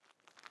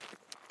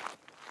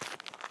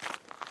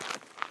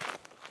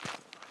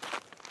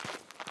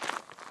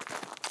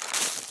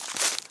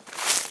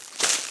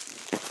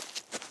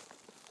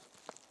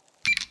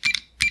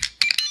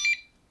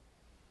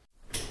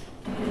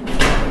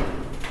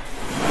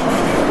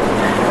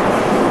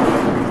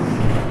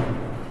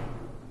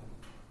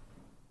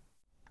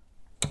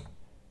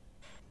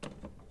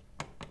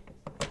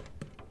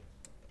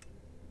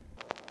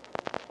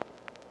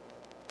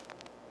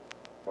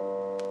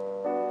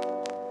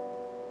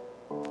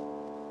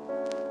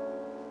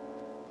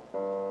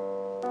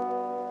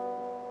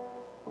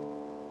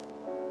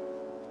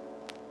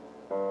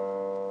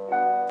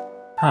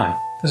Hi,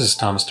 this is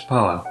Thomas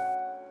DePolo.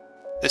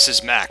 This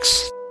is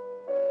Max.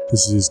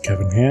 This is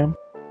Kevin Ham.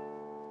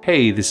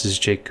 Hey, this is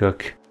Jake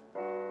Cook.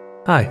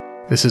 Hi,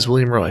 this is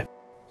William Roy.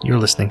 You're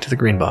listening to The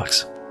Green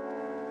Box.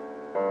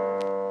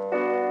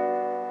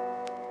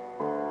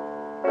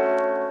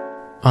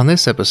 On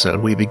this episode,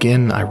 we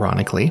begin,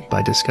 ironically,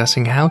 by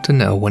discussing how to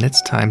know when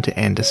it's time to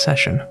end a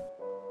session.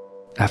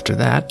 After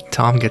that,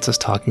 Tom gets us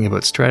talking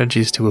about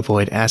strategies to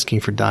avoid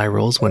asking for die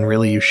rolls when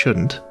really you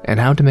shouldn't, and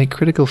how to make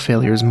critical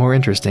failures more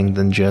interesting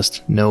than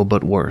just no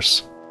but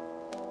worse.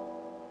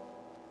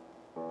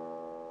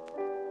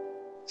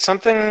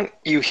 Something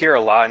you hear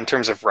a lot in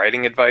terms of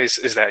writing advice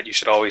is that you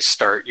should always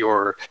start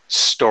your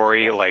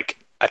story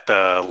at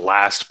the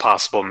last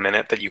possible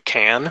minute that you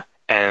can.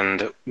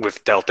 And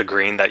with Delta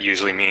Green, that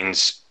usually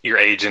means your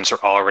agents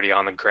are already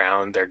on the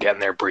ground. They're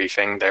getting their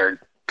briefing. They're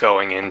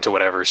going into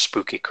whatever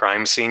spooky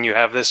crime scene you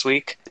have this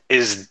week.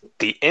 Is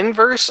the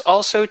inverse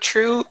also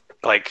true?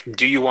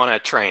 Do you want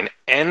to try and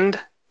end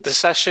the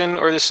session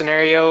or the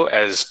scenario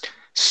as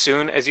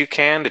soon as you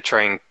can to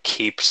try and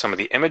keep some of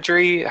the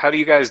imagery? How do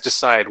you guys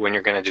decide when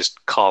you're going to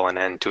just call an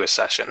end to a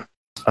session?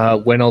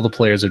 When all the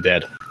players are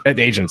dead.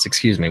 Agents,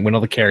 excuse me. When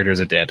all the characters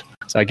are dead.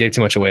 So I gave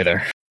too much away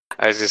there.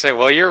 I was going to say,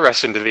 well, you're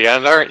rushing to the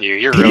end, aren't you?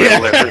 You're really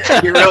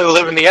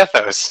living the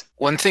ethos.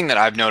 One thing that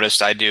I've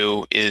noticed I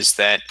do is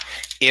that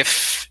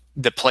if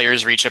the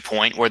players reach a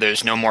point where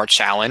there's no more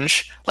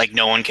challenge, like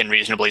no one can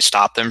reasonably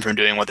stop them from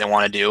doing what they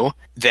want to do,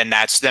 then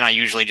I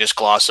usually just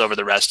gloss over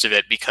the rest of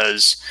it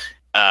because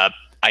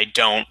I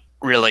don't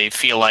really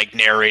feel like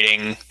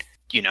narrating,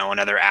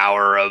 another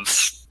hour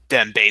of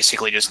them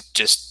basically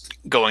just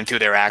going through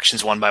their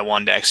actions one by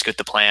one to execute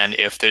the plan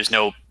if there's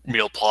no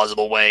real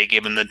plausible way,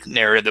 given the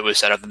narrative that was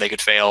set up, that they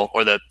could fail,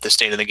 or the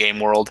state of the game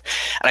world.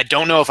 And I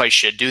don't know if I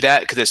should do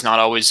that because it's not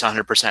always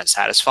 100%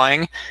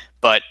 satisfying,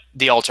 but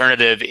the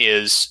alternative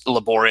is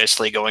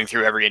laboriously going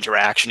through every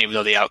interaction, even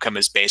though the outcome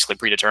is basically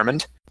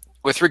predetermined.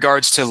 With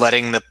regards to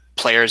letting the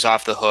players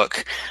off the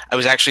hook, I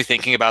was actually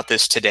thinking about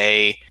this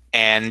today,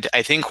 and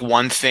I think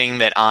one thing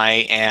that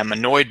I am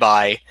annoyed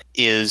by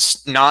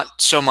is not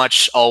so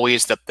much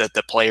always that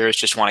the players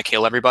just want to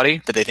kill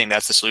everybody, that they think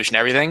that's the solution to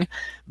everything,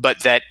 but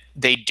that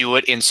they do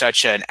it in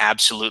such an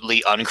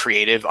absolutely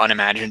uncreative,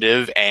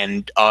 unimaginative,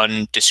 and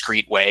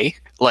undiscreet way.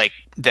 Like,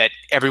 that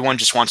everyone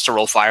just wants to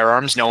roll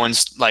firearms. No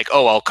one's like,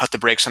 oh, I'll cut the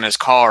brakes on his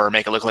car or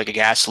make it look like a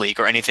gas leak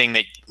or anything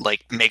that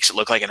makes it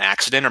look like an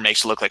accident or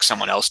makes it look like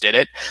someone else did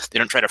it. They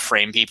don't try to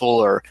frame people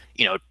or,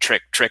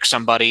 trick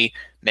somebody,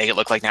 make it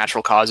look like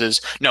natural causes.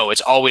 No,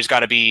 it's always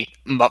got to be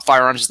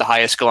firearms is the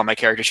highest skill on my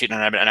character sheet,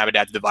 and I've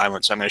adapted to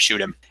violence, so I'm going to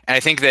shoot him. And I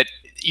think that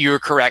you're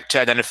correct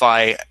to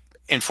identify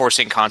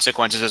enforcing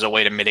consequences as a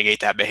way to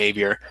mitigate that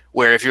behavior,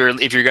 where if you're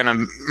going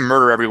to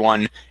murder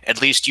everyone,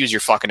 at least use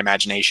your fucking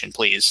imagination,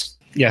 please.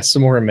 Yeah,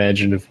 some more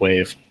imaginative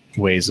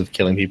ways of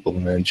killing people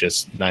than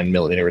just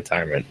 9mm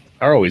retirement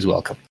are always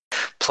welcome.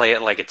 Play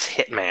it like it's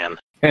Hitman.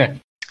 Yeah.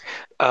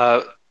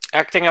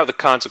 Acting out the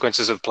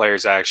consequences of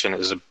players' action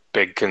is a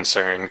big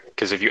concern,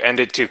 because if you end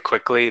it too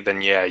quickly,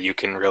 then you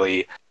can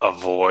really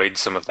avoid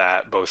some of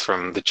that, both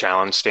from the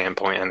challenge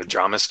standpoint and the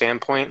drama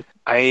standpoint.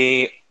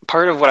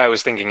 Part of what I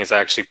was thinking is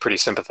actually pretty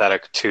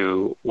sympathetic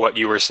to what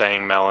you were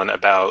saying, Melon,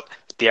 about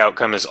the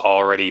outcome is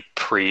already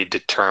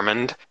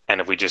predetermined, and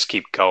if we just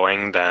keep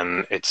going,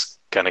 then it's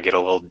going to get a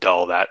little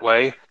dull that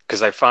way.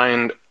 Because I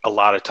find a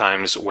lot of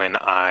times when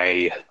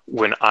I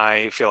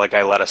feel like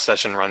I let a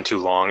session run too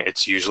long,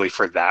 it's usually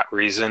for that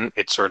reason.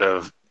 It's sort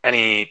of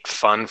any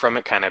fun from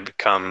it kind of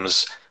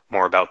becomes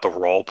more about the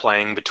role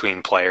playing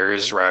between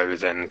players rather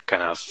than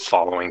kind of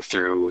following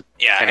through.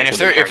 Yeah, and if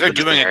they're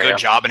doing a good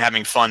job and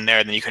having fun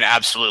there, then you can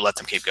absolutely let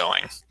them keep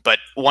going. But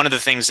one of the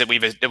things that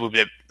we've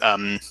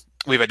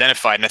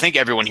identified, and I think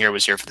everyone here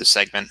was here for this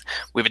segment,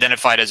 we've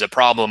identified as a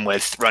problem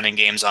with running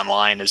games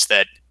online is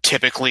that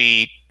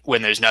typically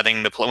when there's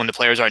nothing, when the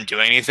players aren't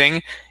doing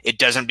anything, it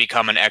doesn't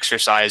become an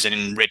exercise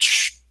in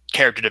rich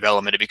character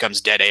development. It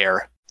becomes dead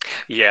air.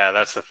 Yeah,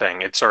 that's the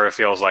thing. It sort of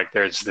feels like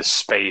there's this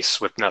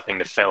space with nothing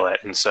to fill it.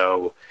 And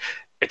so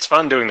it's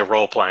fun doing the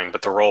role-playing,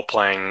 but the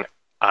role-playing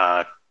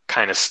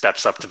kind of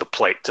steps up to the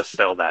plate to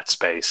fill that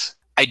space.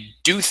 I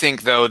do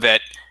think, though,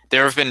 that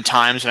there have been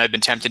times when I've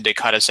been tempted to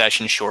cut a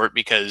session short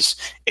because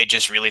it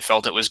just really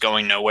felt it was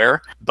going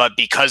nowhere. But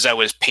because I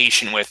was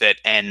patient with it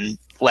and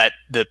let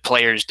the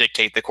players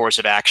dictate the course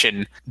of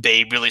action,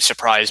 they really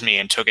surprised me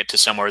and took it to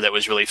somewhere that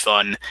was really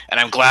fun. And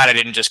I'm glad I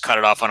didn't just cut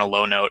it off on a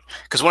low note.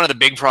 Because one of the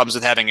big problems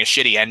with having a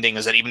shitty ending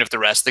is that even if the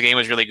rest of the game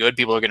was really good,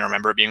 people are going to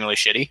remember it being really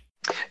shitty.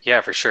 Yeah,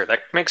 for sure.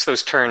 That makes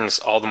those turns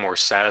all the more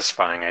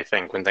satisfying, I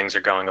think, when things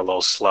are going a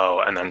little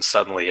slow and then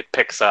suddenly it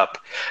picks up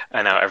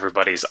and now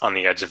everybody's on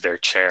the edge of their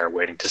chair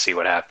waiting to see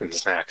what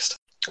happens next.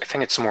 I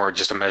think it's more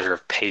just a measure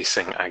of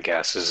pacing, I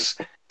guess.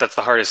 That's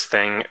the hardest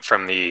thing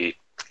from the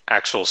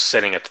actual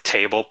sitting at the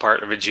table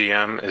part of a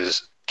GM,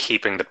 is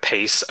keeping the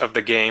pace of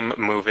the game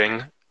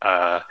moving.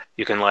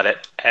 You can let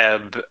it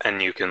ebb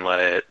and you can let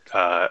it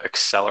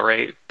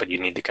accelerate, but you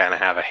need to kind of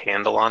have a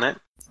handle on it.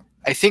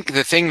 I think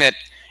the thing that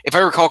if I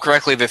recall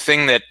correctly, the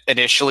thing that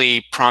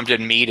initially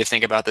prompted me to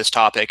think about this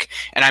topic,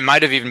 and I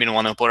might have even been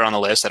one to put it on the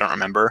list, I don't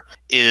remember,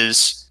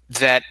 is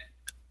that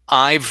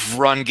I've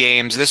run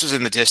games, this was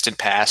in the distant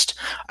past,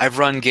 I've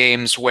run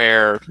games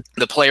where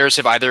the players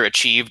have either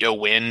achieved a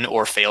win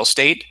or fail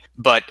state,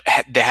 but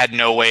they had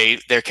no way,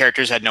 their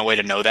characters had no way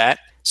to know that.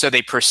 So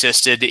they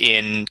persisted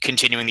in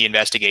continuing the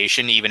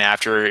investigation even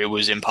after it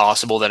was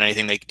impossible that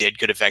anything they did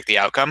could affect the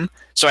outcome.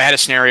 So I had a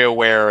scenario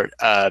where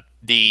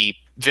the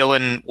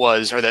villain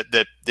was, or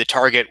the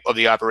target of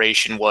the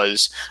operation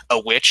was a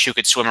witch who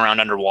could swim around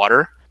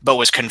underwater, but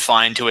was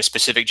confined to a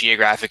specific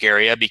geographic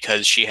area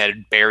because she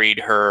had buried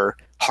her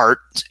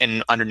heart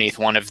underneath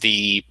one of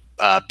the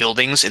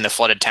buildings in the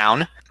flooded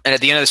town. And at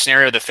the end of the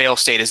scenario, the fail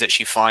state is that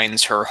she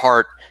finds her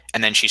heart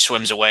and then she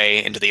swims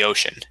away into the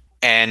ocean.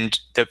 And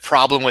the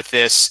problem with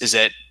this is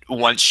that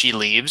once she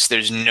leaves,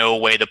 there's no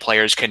way the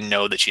players can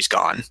know that she's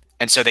gone.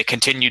 And so they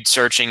continued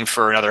searching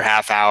for another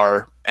half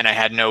hour, and I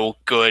had no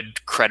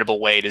good, credible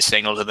way to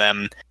signal to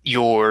them,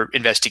 your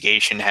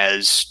investigation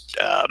has...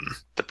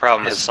 the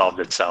problem has solved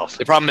itself.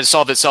 The problem has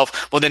solved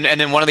itself. Well,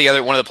 then one of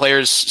the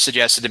players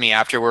suggested to me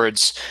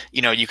afterwards,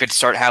 you could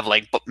start have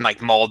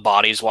like mauled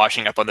bodies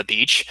washing up on the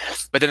beach.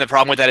 But then the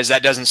problem with that is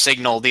that doesn't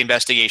signal the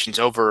investigation's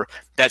over.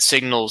 That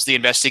signals the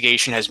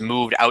investigation has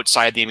moved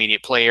outside the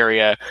immediate play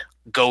area.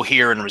 Go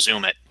here and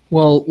resume it.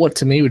 Well, what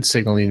to me would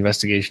signal the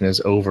investigation is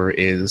over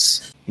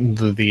is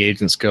the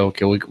agents go,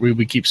 okay,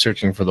 we keep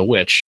searching for the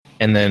witch.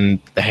 And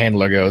then the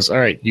handler goes, all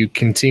right, you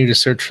continue to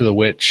search for the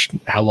witch.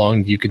 How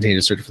long do you continue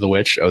to search for the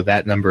witch? Oh,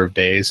 that number of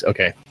days.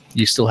 Okay,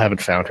 you still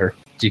haven't found her.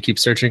 Do you keep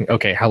searching?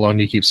 Okay, how long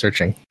do you keep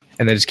searching?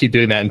 And they just keep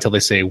doing that until they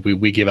say,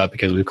 we give up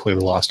because we've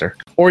clearly lost her.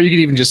 Or you could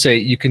even just say,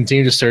 you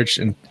continue to search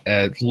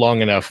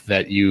long enough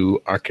that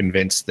you are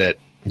convinced that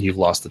you've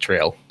lost the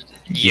trail.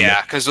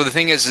 Yeah, because the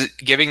thing is,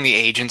 giving the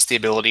agents the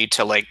ability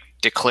to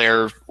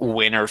declare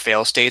win or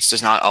fail states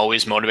does not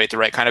always motivate the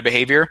right kind of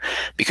behavior.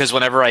 Because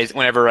whenever I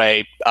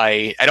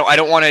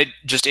don't want to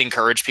just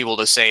encourage people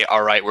to say,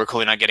 all right, we're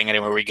clearly not getting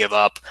anywhere, we give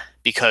up.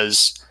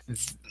 Because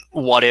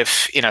what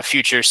if in a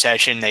future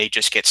session they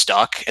just get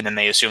stuck and then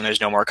they assume there's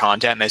no more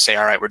content and they say,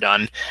 all right, we're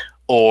done.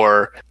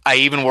 Or I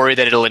even worry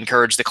that it'll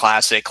encourage the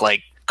classic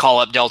call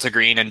up Delta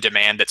Green and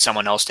demand that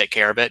someone else take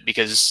care of it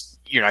because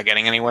you're not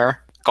getting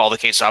anywhere. Call the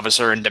case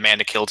officer and demand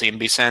a kill team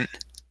be sent.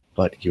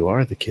 But you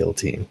are the kill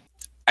team.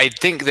 I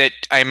think that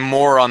I'm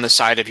more on the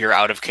side of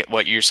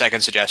what your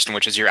second suggestion,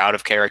 which is you're out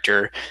of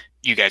character.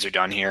 You guys are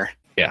done here.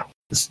 Yeah.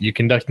 You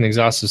conduct an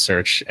exhaustive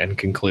search and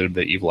conclude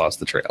that you've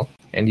lost the trail,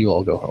 and you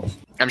all go home.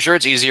 I'm sure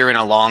it's easier in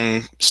a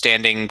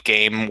long-standing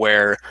game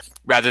where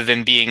rather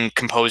than being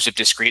composed of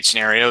discrete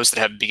scenarios that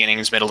have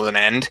beginnings, middle, and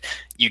end,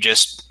 you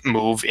just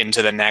move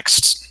into the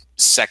next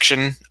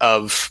section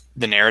of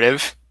the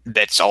narrative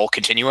that's all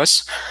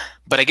continuous.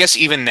 But I guess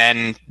even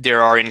then,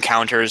 there are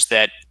encounters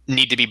that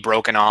need to be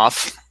broken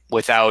off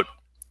without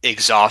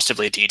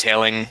exhaustively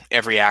detailing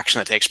every action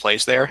that takes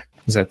place there.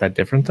 Is that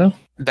different, though?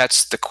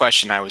 That's the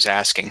question I was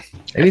asking.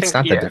 Maybe it's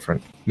not that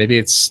different. Maybe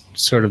it's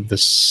sort of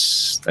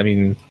this... I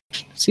mean,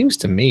 it seems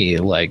to me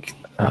like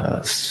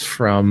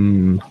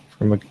from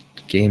a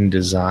game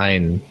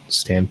design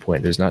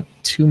standpoint, there's not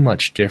too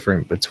much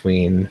different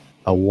between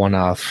a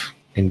one-off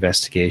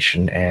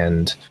investigation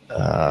and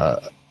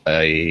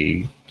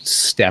a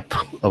step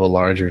of a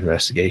larger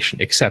investigation,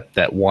 except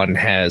that one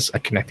has a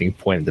connecting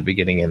point at the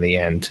beginning and the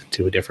end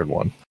to a different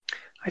one.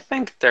 I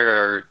think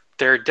there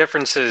are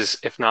differences,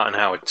 if not in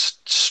how it's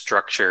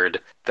structured,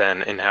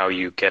 than in how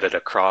you get it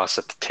across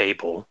at the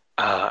table.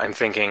 I'm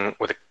thinking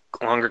with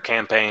a longer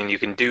campaign, you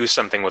can do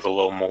something with a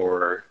little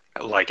more,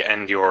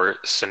 end your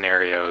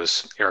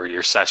scenarios or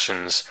your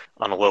sessions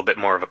on a little bit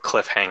more of a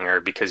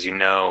cliffhanger because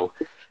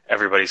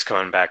everybody's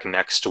coming back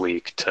next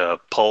week to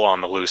pull on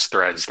the loose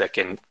threads that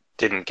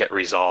didn't get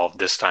resolved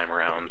this time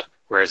around.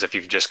 Whereas if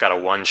you've just got a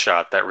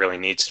one-shot, that really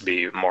needs to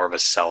be more of a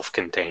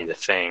self-contained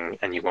thing,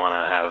 and you want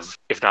to have,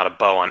 if not a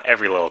bow on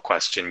every little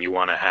question, you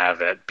want to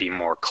have it be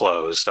more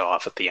closed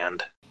off at the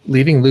end.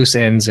 Leaving loose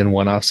ends in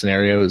one-off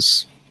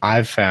scenarios,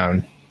 I've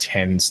found,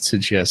 tends to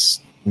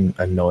just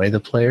annoy the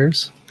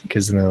players,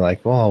 because then they're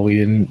like, well, we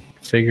didn't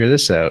figure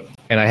this out.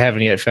 And I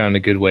haven't yet found a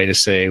good way to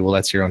say, well,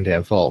 that's your own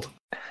damn fault.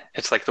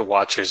 It's like the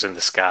Watchers in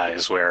the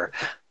Skies, where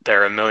there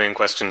are a million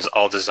questions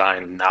all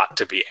designed not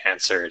to be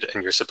answered,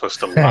 and you're supposed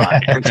to lie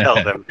and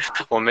tell them,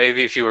 well,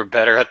 maybe if you were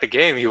better at the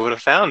game, you would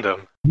have found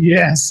them.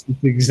 Yes,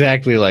 it's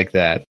exactly like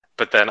that.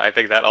 But then I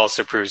think that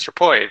also proves your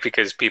point,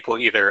 because people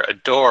either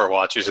adore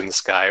Watchers in the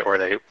Sky or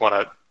they want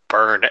to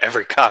burn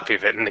every copy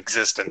of it in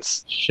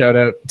existence. Shout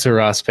out to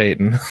Ross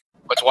Payton.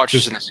 What's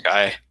Watchers in the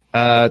Sky?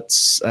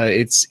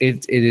 It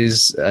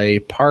is a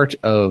part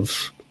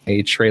of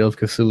a Trail of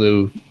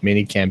Cthulhu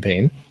mini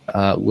campaign,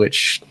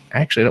 which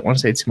actually I don't want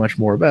to say too much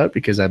more about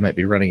because I might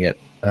be running it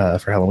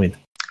for Halloween.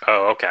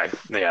 Oh, okay.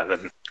 Yeah,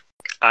 then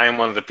I am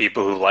one of the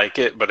people who like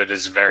it, but it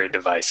is very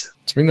divisive.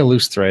 To bring the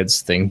loose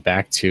threads thing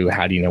back to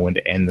how do you know when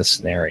to end the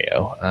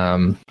scenario,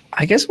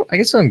 I guess what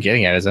I'm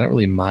getting at is I don't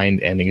really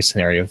mind ending a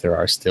scenario if there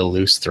are still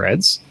loose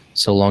threads.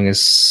 so long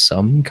as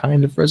some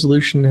kind of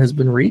resolution has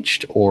been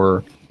reached,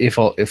 or if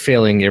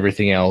failing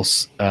everything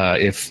else,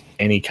 if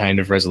any kind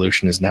of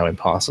resolution is now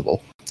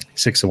impossible.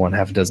 6 of one,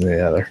 half a dozen of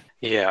the other.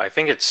 Yeah, I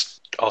think it's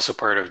also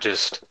part of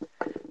just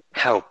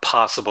how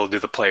possible do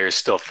the players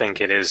still think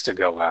it is to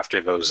go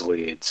after those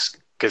leads?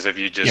 Because if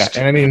you just...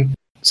 Yeah, and I mean,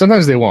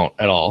 sometimes they won't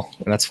at all,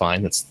 and that's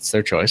fine. It's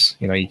their choice.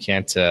 You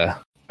can't...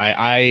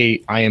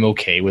 I am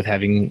okay with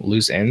having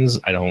loose ends.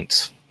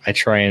 I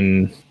try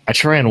and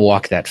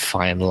walk that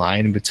fine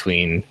line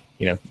between,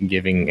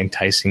 giving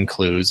enticing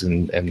clues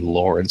and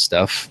lore and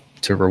stuff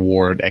to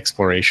reward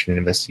exploration and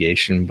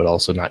investigation, but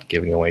also not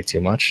giving away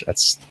too much.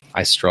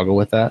 I struggle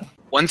with that.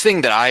 One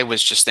thing that I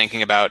was just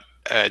thinking about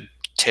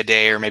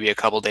today or maybe a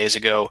couple days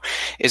ago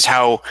is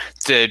how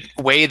the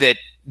way that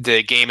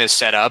the game is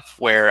set up,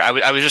 where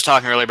I was just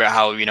talking earlier about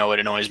how, it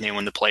annoys me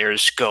when the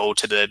players go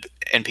to the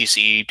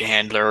NPC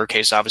handler or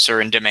case officer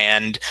and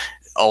demand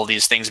all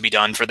these things be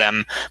done for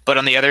them. But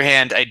on the other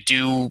hand, I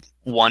do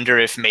wonder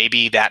if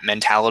maybe that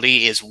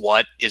mentality is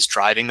what is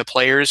driving the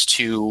players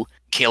to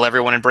kill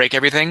everyone and break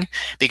everything.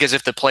 Because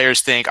if the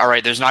players think, all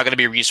right, there's not going to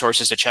be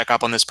resources to check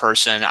up on this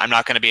person, I'm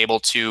not going to be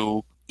able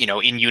to,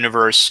 in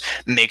universe,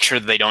 make sure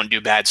that they don't do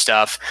bad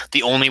stuff.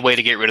 The only way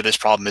to get rid of this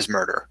problem is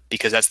murder,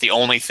 because that's the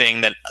only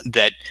thing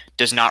that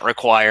does not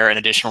require an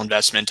additional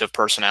investment of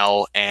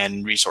personnel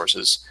and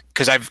resources.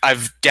 Because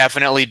I've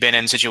definitely been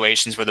in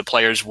situations where the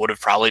players would have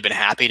probably been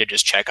happy to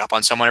just check up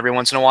on someone every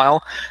once in a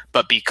while,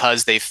 but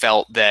because they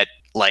felt that,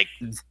 we're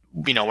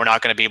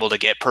not going to be able to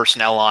get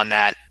personnel on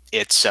that,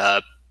 it's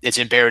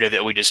imperative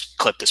that we just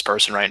clip this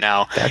person right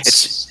now.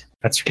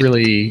 That's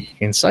really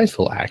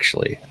insightful,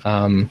 actually,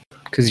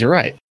 because you're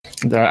right.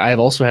 I've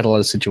also had a lot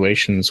of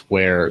situations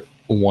where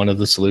one of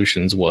the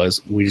solutions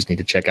was we just need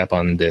to check up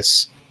on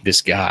this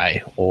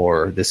guy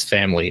or this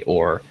family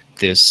or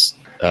this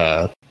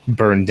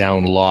burned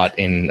down lot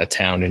in a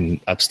town in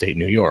upstate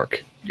New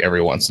York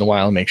every once in a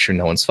while, make sure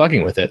no one's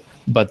fucking with it.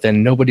 But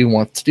then nobody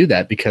wants to do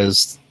that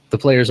because the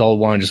players all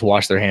want to just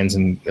wash their hands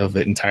of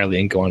it entirely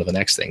and go on to the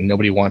next thing.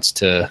 Nobody wants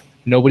to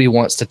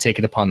take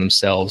it upon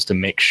themselves to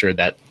make sure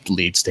that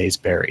lead stays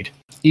buried.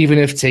 Even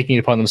if taking it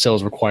upon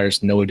themselves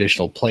requires no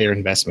additional player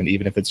investment,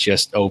 even if it's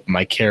just,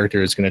 my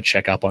character is going to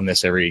check up on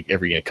this every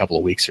couple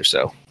of weeks or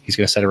so. He's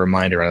going to set a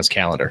reminder on his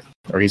calendar,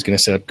 or he's going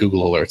to set up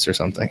Google alerts or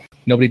something.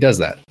 Nobody does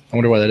that. I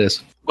wonder why that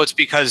is. Well, it's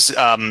because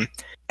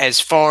as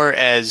far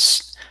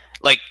as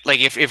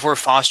if we're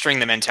fostering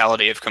the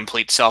mentality of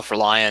complete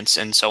self-reliance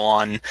and so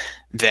on,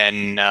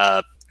 then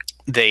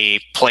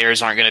the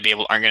players aren't going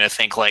to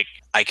think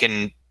I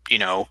can,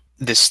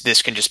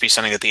 this can just be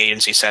something that the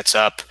agency sets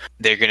up.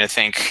 They're going to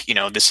think,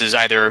 this is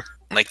either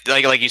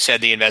like you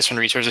said, the investment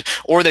resources,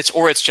 or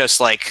it's just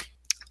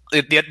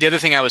the other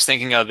thing I was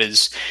thinking of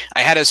is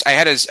I had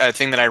a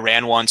thing that I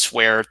ran once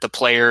where the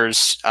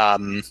players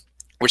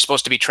were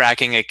supposed to be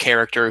tracking a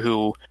character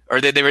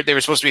they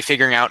were supposed to be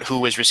figuring out who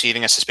was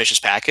receiving a suspicious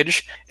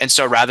package. And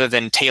so rather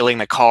than tailing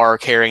the car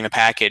carrying the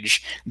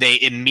package,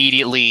 they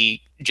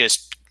immediately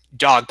just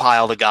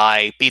dogpile the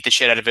guy, beat the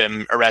shit out of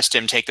him, arrest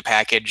him, take the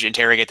package,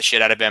 interrogate the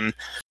shit out of him,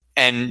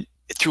 and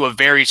through a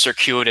very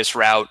circuitous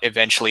route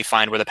eventually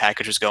find where the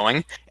package was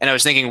going. And I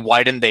was thinking,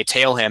 why didn't they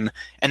tail him?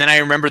 And then I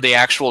remember the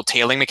actual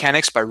tailing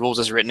mechanics by rules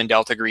as written in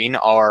Delta Green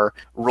are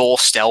roll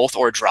stealth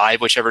or drive,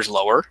 whichever's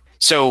lower.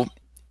 So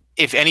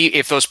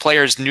if those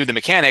players knew the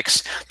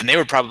mechanics, then they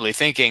were probably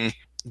thinking,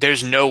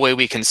 there's no way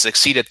we can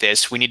succeed at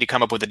this. We need to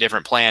come up with a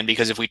different plan,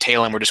 because if we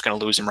tail him, we're just going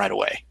to lose him right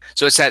away.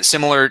 So it's that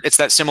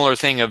similar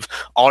thing of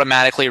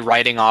automatically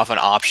writing off an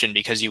option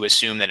because you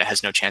assume that it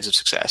has no chance of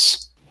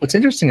success. What's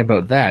interesting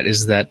about that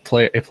is that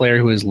a player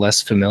who is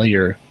less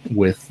familiar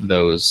with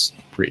those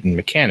written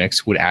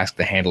mechanics would ask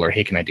the handler,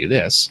 "Hey, can I do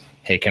this?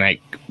 Hey, can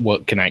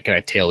I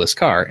tail this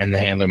car?" And the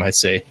handler might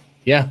say,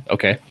 "Yeah,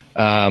 okay."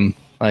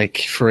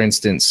 For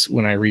instance,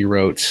 when I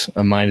rewrote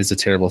 "A Mind is a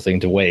Terrible Thing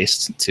to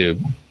Waste" to,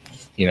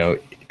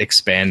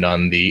 expand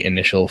on the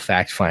initial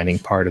fact-finding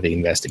part of the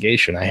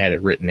investigation, I had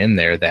it written in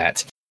there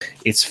that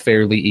it's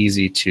fairly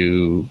easy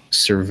to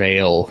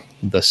surveil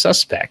the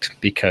suspect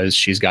because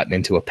she's gotten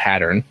into a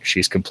pattern.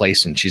 She's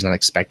complacent. She's not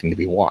expecting to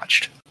be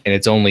watched. And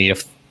it's only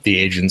if the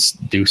agents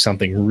do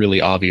something really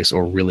obvious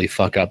or really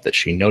fuck up that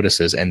she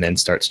notices and then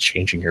starts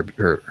changing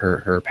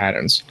her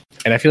patterns.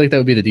 And I feel like that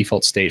would be the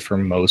default state for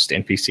most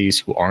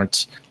NPCs who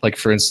aren't,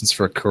 for instance,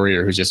 for a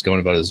courier who's just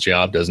going about his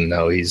job, doesn't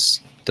know he's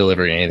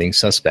delivering anything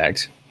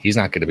suspect. He's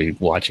not going to be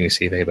watching to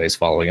see if anybody's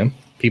following him.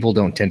 People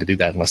don't tend to do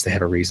that unless they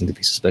have a reason to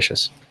be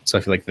suspicious. So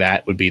I feel like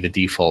that would be the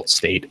default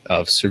state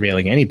of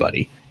surveilling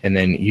anybody. And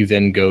then you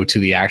then go to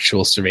the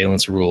actual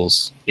surveillance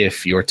rules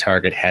if your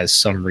target has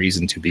some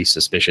reason to be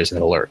suspicious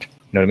and alert.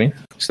 You know what I mean?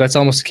 So that's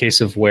almost a case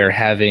of where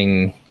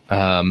having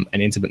an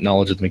intimate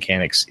knowledge of the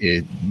mechanics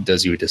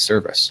does you a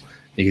disservice.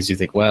 Because you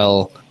think,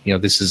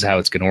 this is how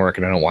it's going to work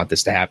and I don't want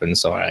this to happen,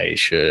 so I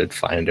should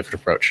find a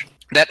different approach.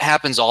 That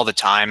happens all the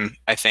time,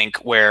 I think,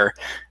 where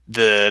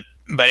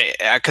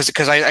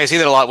because I see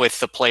that a lot with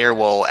the player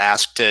will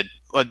ask to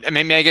well,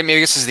 maybe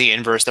this is the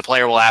inverse. The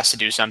player will ask to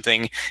do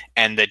something,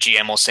 and the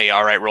GM will say,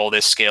 "All right, roll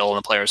this skill," and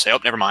the player will say, "Oh,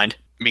 never mind,"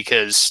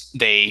 because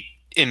they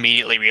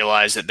immediately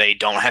realize that they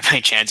don't have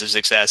any chance of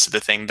success at the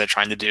thing they're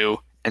trying to do,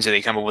 and so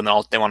they come up with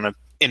they want to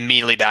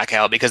immediately back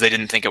out because they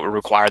didn't think it would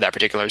require that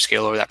particular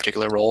skill or that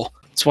particular role.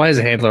 That's why, as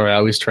a handler, I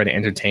always try to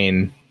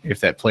entertain if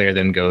that player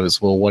then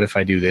goes, well, what if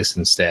I do this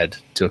instead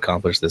to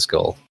accomplish this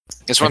goal?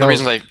 It's one of the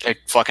reasons I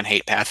fucking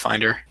hate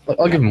Pathfinder.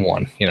 I'll give him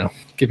one, give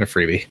him a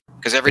freebie.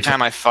 Because every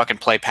time I fucking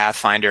play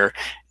Pathfinder,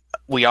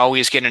 we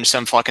always get into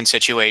some fucking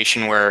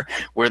situation where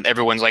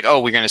everyone's like, oh,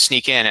 we're going to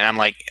sneak in. And I'm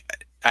like,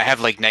 I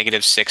have like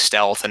 -6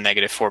 stealth and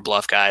 -4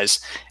 bluff guys.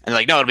 And they're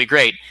like, no, it'll be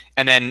great.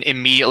 And then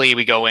immediately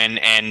we go in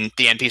and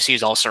the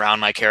NPCs all surround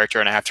my character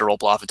and I have to roll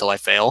bluff until I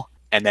fail.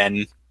 And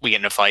then we get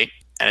in a fight.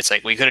 And it's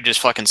like, we could have just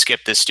fucking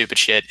skipped this stupid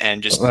shit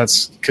and just... Well,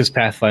 that's because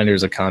Pathfinder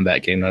is a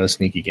combat game, not a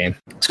sneaky game.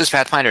 It's because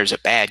Pathfinder is a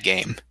bad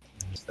game.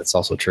 That's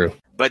also true.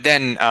 But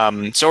then,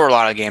 so are a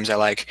lot of games I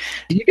like.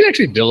 You can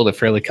actually build a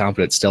fairly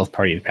competent stealth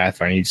party in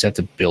Pathfinder. You just have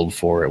to build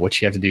for it.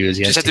 What you have to do is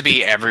you have to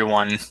be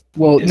everyone.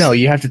 Well, no,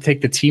 you have to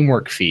take the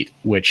teamwork feat,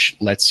 which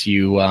lets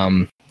you...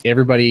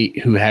 everybody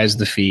who has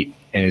the feat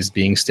and is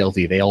being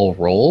stealthy, they all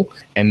roll,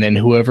 and then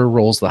whoever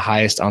rolls the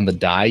highest on the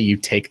die, you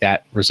take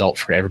that result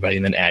for everybody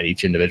and then add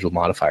each individual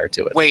modifier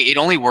to it. Wait, it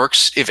only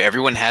works if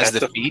everyone has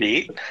the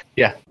feat?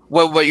 Yeah.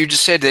 Well, what you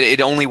just said, that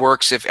it only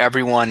works if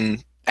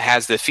everyone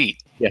has the feat.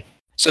 Yeah.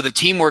 So the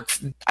teamwork,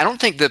 I don't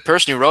think the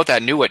person who wrote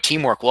that knew what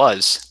teamwork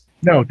was.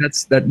 No,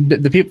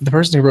 the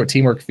person who wrote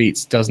teamwork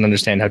feats doesn't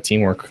understand what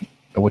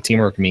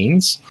teamwork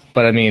means.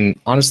 But I mean,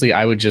 honestly,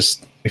 I would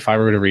just, if I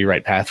were to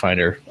rewrite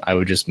Pathfinder, I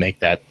would just make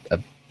that a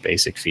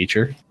basic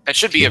feature. That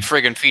should be a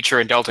friggin' feature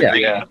in Delta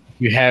Green. Yeah.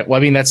 You have. Well,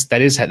 I mean, that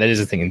is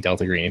a thing in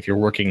Delta Green. If you're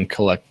working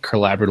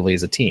collaboratively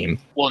as a team.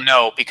 Well,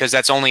 no, because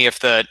that's only if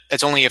the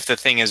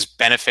thing is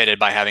benefited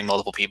by having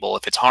multiple people.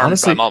 If it's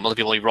harmed by multiple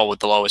people, you roll with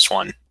the lowest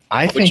one.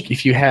 I think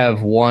if you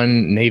have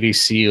one Navy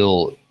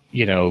SEAL,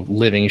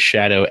 living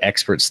shadow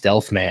expert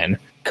stealth man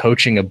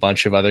coaching a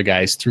bunch of other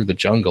guys through the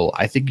jungle,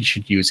 I think you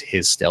should use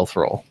his stealth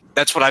roll.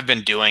 That's what I've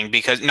been doing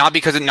because not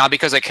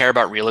because I care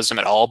about realism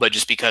at all, but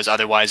just because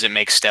otherwise it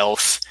makes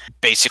stealth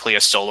basically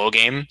a solo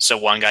game. So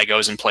one guy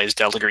goes and plays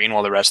Delta Green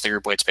while the rest of the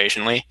group waits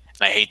patiently,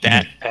 and I hate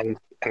that. And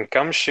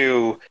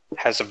Gumshoe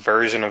has a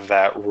version of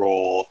that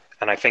role,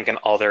 and I think in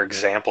all their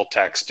example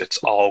text, it's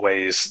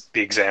always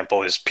the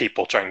example is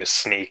people trying to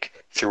sneak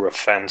through a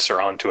fence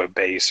or onto a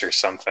base or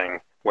something.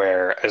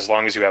 Where as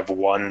long as you have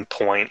 1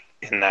 point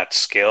in that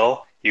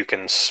skill, you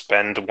can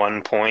spend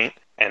 1 point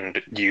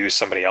and use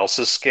somebody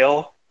else's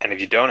skill. And if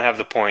you don't have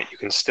the point, you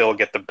can still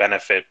get the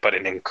benefit, but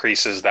it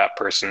increases that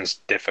person's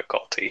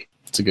difficulty.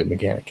 It's a good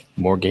mechanic.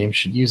 More games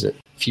should use it.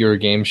 Fewer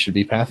games should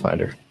be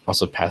Pathfinder.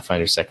 Also,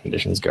 Pathfinder 2nd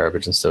Edition is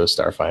garbage, and so is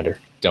Starfinder.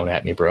 Don't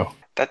at me, bro.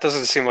 That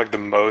doesn't seem like the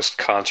most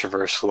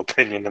controversial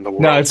opinion in the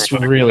world. No, it's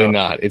really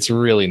not. It's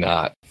really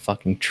not.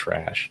 Fucking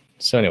trash.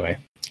 So anyway,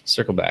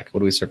 circle back. What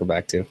do we circle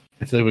back to?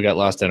 I feel like we got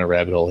lost down a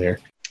rabbit hole here.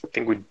 I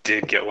think we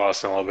did get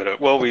lost in a little bit of...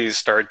 Well, we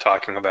started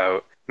talking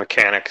about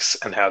mechanics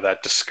and how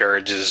that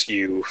discourages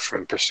you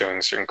from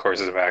pursuing certain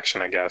courses of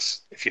action, I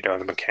guess, if you know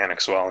the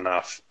mechanics well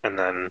enough. And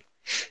then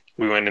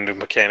we went into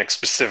mechanics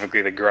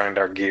specifically that grind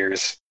our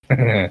gears.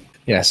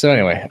 Yeah, so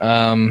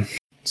anyway,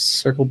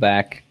 circle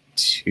back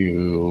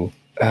to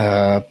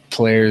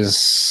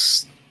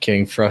players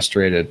getting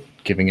frustrated,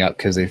 giving up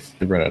because they've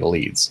run out of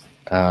leads.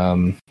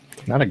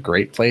 Not a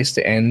great place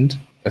to end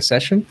a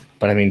session,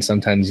 but I mean,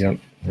 sometimes you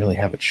don't really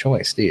have a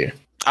choice, do you?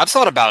 I've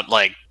thought about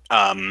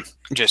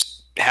just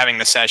having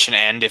the session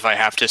end if I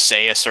have to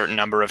say a certain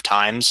number of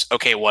times,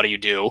 okay, what do you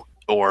do?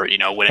 Or, would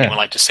anyone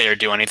like to say or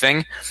do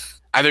anything?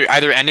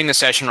 Either ending the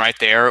session right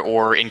there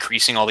or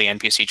increasing all the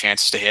NPC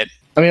chances to hit.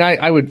 I mean,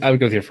 I would go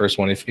with your first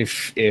one.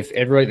 If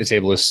everybody at the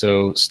table is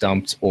so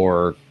stumped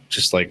or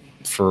just like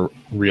for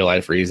real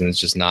life reasons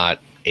just not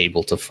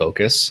able to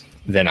focus,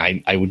 then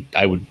I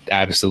would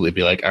absolutely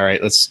be like, all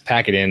right, let's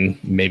pack it in,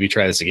 maybe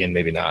try this again,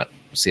 maybe not.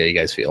 See how you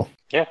guys feel.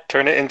 Yeah,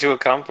 turn it into a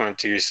compliment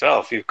to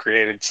yourself. You've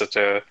created such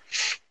a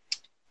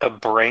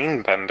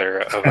brain bender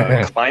of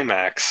a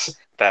climax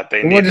that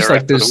they need the rest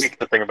of the week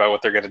to think about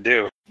what they're going to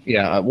do.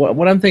 Yeah,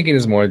 what I'm thinking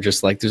is more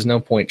just like there's no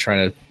point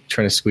trying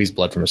to squeeze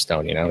blood from a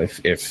stone.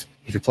 If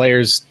your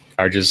players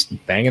are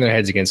just banging their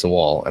heads against a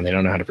wall and they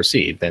don't know how to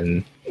proceed,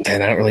 then I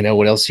don't really know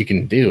what else you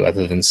can do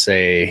other than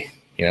say,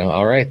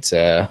 all right,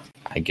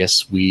 I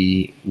guess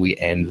we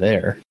end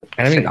there.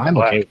 And I mean, I'm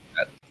okay with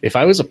that. If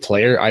I was a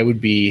player, I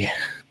would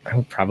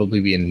probably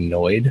be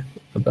annoyed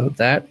about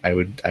that. I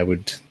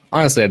would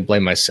honestly, I'd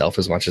blame myself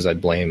as much as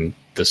I'd blame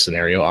the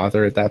scenario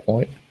author at that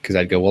point, because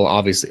I'd go, well,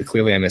 obviously,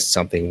 clearly I missed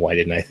something. Why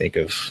didn't I think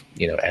of,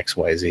 X,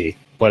 Y, Z?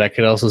 But I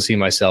could also see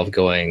myself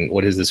going,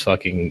 what is this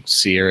fucking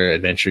Sierra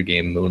adventure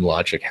game Moon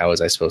Logic? How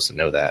was I supposed to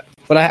know that?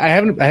 But I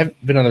haven't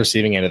been on the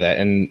receiving end of that,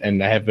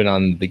 and I have been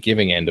on the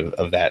giving end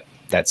of that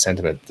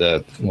sentiment,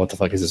 the what the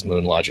fuck is this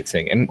Moon Logic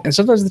thing? And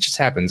sometimes it just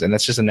happens, and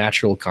that's just a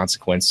natural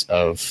consequence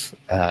of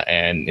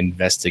an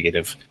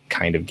investigative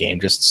kind of game.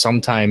 Just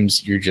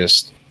sometimes you're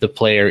just the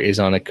player is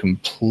on a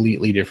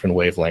completely different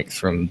wavelength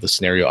from the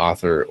scenario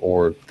author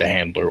or the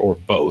handler or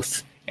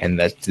both, and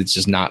that it's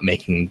just not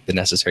making the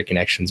necessary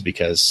connections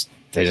because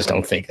they just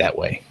don't think that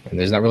way. And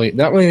there's not really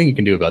anything you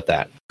can do about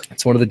that.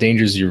 It's one of the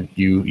dangers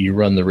you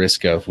run the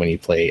risk of when you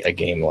play a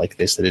game like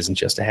this that isn't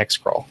just a hex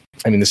crawl.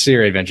 I mean, the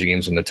Sierra adventure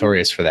games are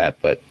notorious for that,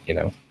 but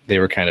they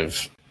were kind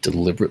of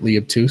deliberately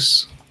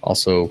obtuse.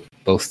 Also,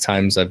 both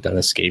times I've done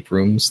escape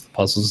rooms, the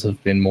puzzles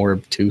have been more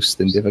obtuse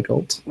than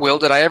difficult. Will,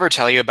 did I ever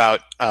tell you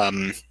about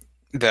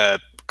the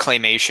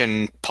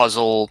claymation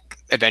puzzle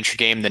adventure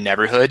game, The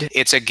Neverhood?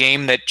 It's a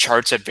game that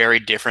charts a very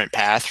different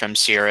path from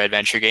Sierra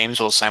adventure games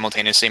while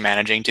simultaneously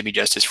managing to be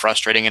just as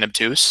frustrating and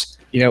obtuse.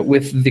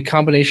 With the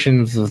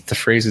combination of the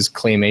phrases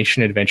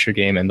claymation adventure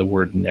game and the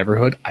word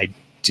Neverhood, I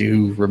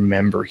do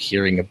remember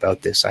hearing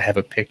about this. I have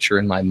a picture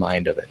in my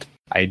mind of it.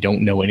 I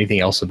don't know anything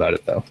else about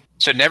it, though.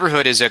 So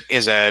Neverhood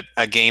is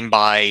a game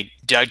by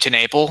Doug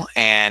TenNapel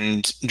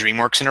and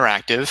DreamWorks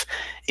Interactive.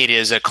 It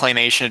is a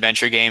claymation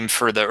adventure game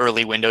for the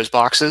early Windows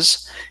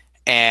boxes,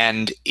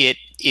 and it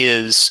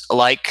is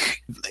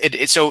like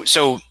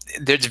so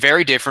it's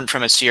very different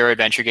from a Sierra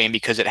adventure game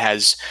because it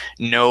has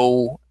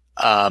no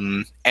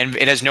and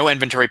it has no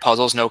inventory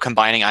puzzles, no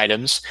combining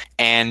items,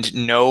 and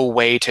no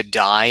way to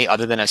die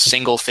other than a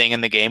single thing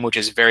in the game, which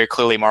is very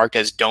clearly marked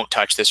as "Don't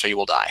touch this or you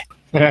will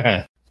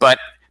die." But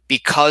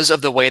because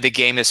of the way the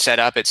game is set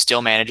up, it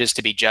still manages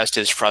to be just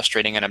as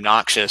frustrating and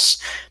obnoxious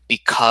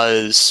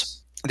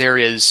because there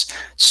is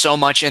so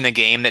much in the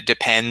game that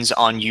depends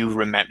on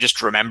you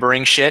just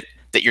remembering shit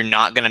that you're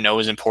not going to know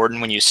is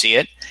important when you see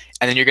it.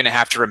 And then you're going to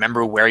have to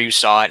remember where you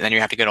saw it, and then you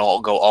have to go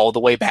all the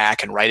way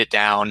back and write it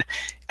down.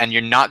 And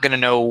you're not going to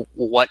know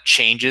what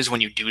changes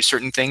when you do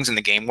certain things in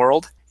the game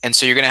world. And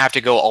so you're going to have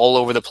to go all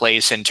over the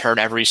place and turn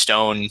every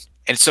stone.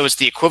 And so it's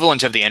the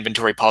equivalent of the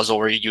inventory puzzle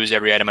where you use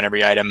every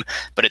item,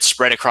 but it's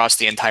spread across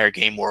the entire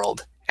game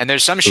world. And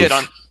there's some shit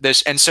on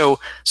this. And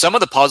so some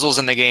of the puzzles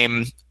in the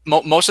game,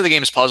 most of the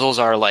game's puzzles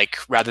are like,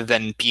 rather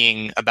than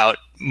being about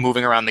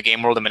moving around the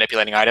game world and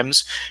manipulating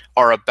items,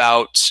 are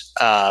about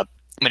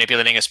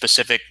manipulating a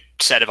specific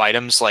set of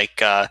items.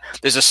 Like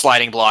there's a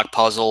sliding block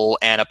puzzle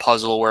and a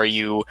puzzle where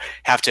you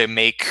have to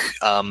make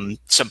some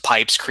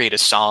pipes create a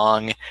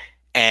song,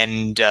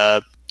 and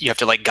you have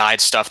to like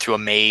guide stuff through a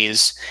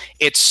maze.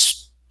 It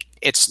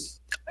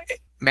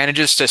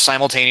manages to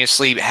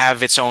simultaneously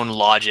have its own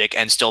logic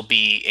and still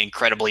be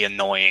incredibly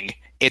annoying.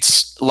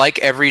 It's like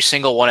every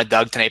single one of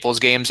Doug TenNapel's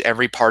games.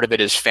 Every part of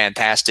it is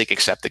fantastic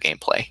except the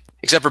gameplay.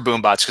 Except for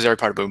Boombots, because every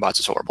part of Boombots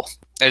is horrible.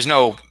 There's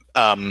no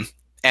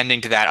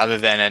ending to that other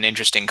than an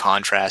interesting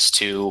contrast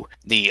to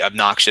the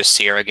obnoxious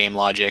Sierra game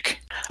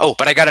logic. Oh,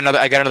 but I got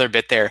another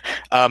bit there.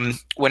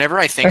 Whenever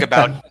I think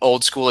about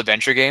old school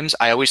adventure games,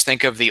 I always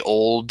think of the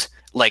old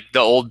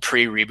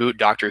pre-reboot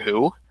Doctor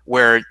Who,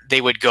 where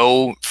they would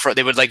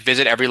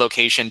visit every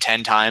location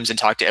 10 times and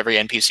talk to every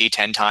NPC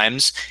 10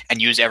 times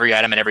and use every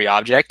item and every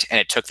object, and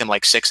it took them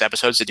like 6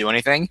 episodes to do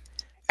anything.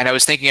 And I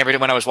was thinking every day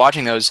when I was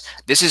watching those,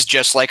 this is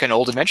just like an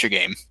old adventure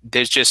game.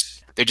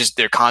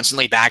 They're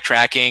constantly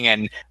backtracking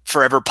and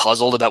forever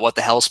puzzled about what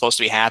the hell is supposed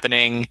to be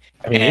happening.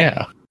 I mean,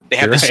 yeah, they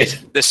have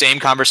the same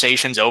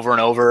conversations over and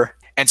over,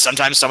 and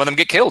sometimes some of them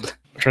get killed.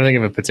 I'm trying to think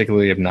of a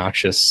particularly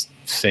obnoxious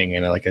thing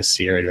in like a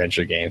Sierra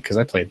adventure game because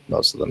I played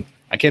most of them.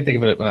 I can't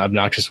think of an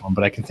obnoxious one,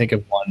 but I can think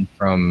of one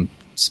from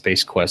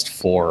Space Quest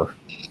 4.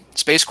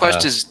 Space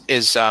Quest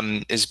is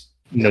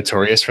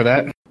notorious for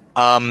that.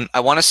 I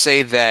want to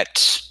say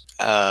that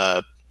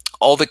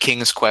all the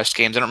King's Quest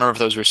games, I don't remember if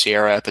those were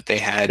Sierra, but they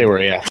had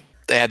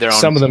their own.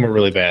 Some of them were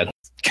really bad.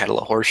 Kettle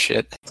of horse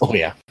shit. Oh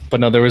yeah. But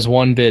no, there was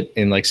one bit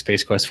in like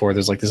Space Quest 4,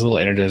 there's like this little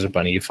Energizer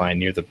bunny you find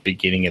near the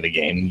beginning of the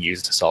game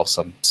used to solve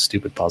some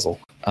stupid puzzle.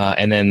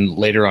 And then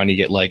later on you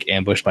get like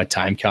ambushed by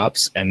time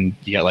cops and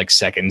you got like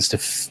seconds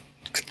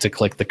to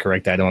click the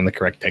correct item on the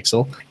correct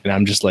pixel. And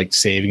I'm just like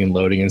saving and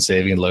loading.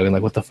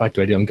 Like, what the fuck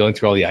do I do? I'm going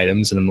through all the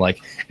items and I'm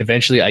like,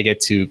 eventually I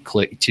get to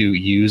click to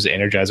use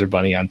Energizer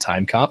Bunny on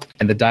Time Cop.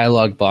 And the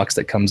dialogue box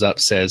that comes up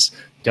says,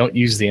 don't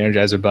use the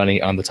Energizer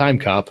Bunny on the Time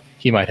Cop.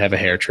 He might have a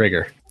hair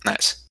trigger.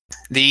 Nice.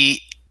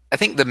 I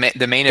think the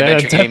main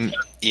adventure game,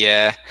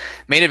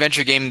 main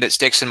adventure game that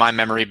sticks in my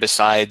memory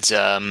besides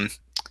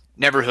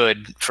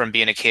Neverhood from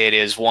being a kid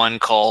is one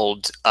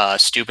called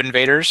Stoop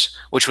Invaders,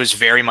 which was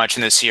very much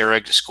in the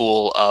Sierra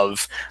school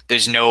of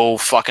there's no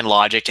fucking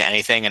logic to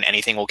anything and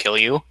anything will kill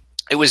you.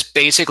 It was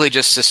basically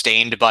just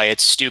sustained by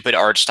its stupid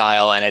art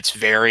style and its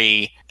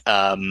very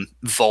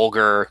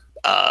vulgar.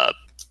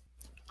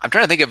 I'm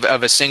trying to think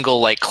of a single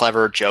like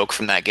clever joke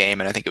from that game,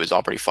 and I think it was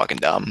all pretty fucking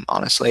dumb,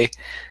 honestly.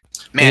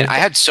 Man, I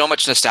had so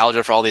much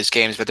nostalgia for all these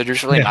games, but they're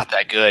just really not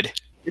that good.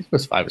 King's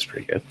Quest 5 is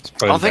pretty good.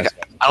 I don't think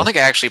I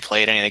actually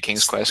played any of the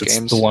King's Quest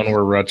games. The one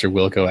where Roger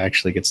Wilco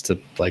actually gets to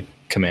like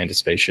command a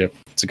spaceship.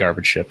 It's a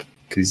garbage ship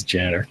because he's a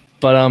janitor.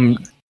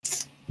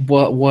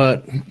 But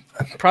what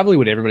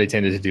everybody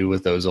tended to do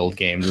with those old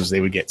games was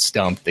they would get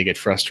stumped, they get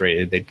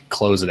frustrated, they'd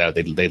close it out,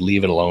 they'd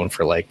leave it alone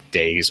for like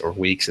days or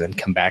weeks, and then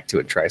come back to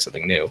it and try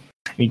something new.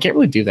 You can't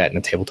really do that in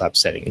a tabletop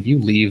setting. If you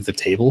leave the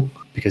table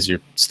because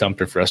you're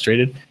stumped or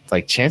frustrated,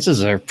 like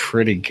chances are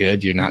pretty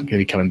good you're not going to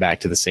be coming back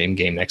to the same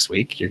game next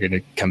week. You're going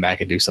to come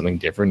back and do something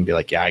different and be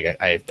like, yeah,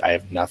 I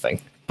have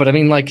nothing. But I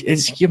mean, like,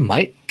 you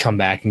might come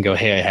back and go,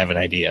 hey, I have an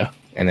idea.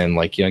 And then,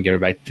 like, you know,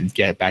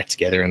 get back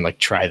together and like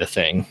try the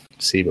thing,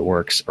 see if it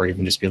works, or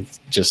even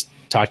just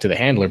talk to the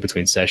handler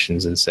between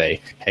sessions and say,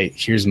 hey,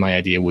 here's my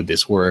idea. Would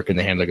this work? And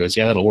the handler goes,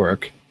 yeah, that'll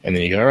work. And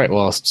then you go, all right,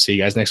 well, I'll see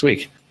you guys next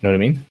week. You know what I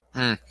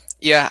mean?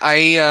 Yeah,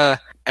 I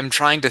am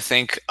trying to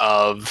think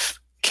of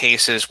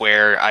cases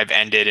where I've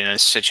ended in a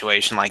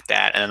situation like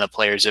that, and then the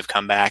players have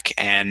come back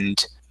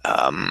and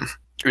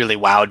really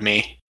wowed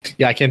me.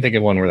 Yeah, I can't think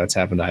of one where that's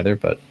happened either,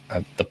 but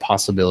the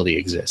possibility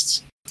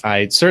exists.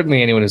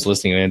 Certainly anyone who's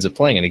listening who ends up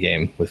playing in a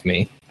game with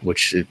me,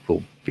 which it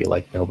will be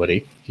like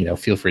nobody, you know,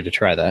 feel free to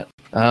try that.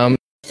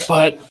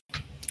 But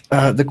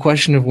the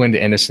question of when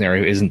to end a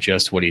scenario isn't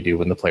just what do you do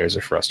when the players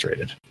are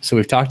frustrated. So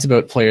we've talked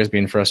about players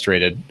being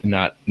frustrated,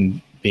 not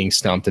being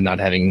stumped, and not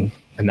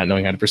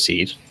knowing how to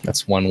proceed.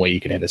 That's one way you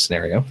can end a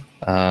scenario.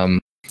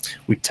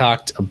 We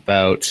talked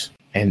about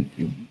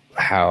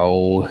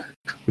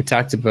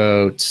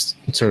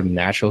sort of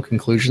natural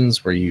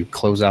conclusions where you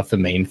close off the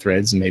main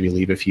threads and maybe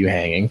leave a few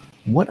hanging.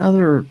 What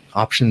other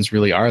options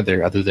really are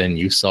there other than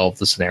you solve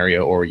the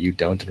scenario or you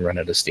don't and run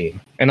out of steam?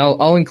 And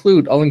I'll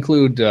include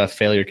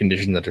failure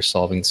conditions that are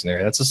solving the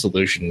scenario. That's a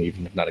solution,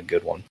 even if not a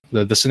good one.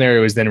 The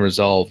scenario is then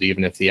resolved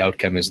even if the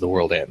outcome is the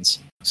world ends.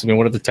 So I mean,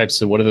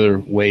 what other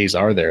ways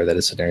are there that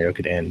a scenario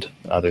could end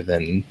other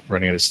than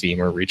running out of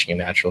steam or reaching a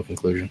natural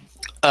conclusion?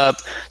 I've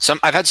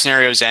had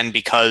scenarios end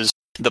because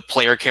the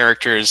player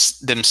characters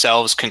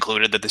themselves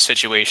concluded that the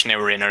situation they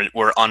were in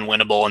were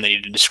unwinnable and they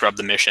needed to scrub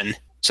the mission.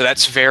 So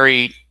that's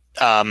very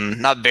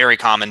not very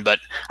common, but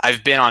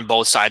I've been on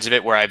both sides of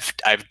it where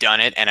I've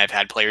done it and I've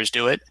had players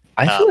do it.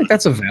 I feel like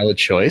that's a valid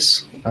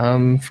choice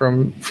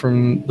from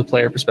the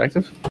player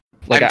perspective.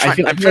 Like,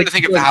 I'm trying to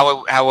think of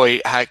how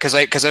because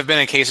I've been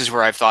in cases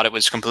where I've thought it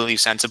was completely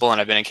sensible, and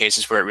I've been in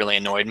cases where it really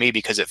annoyed me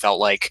because it felt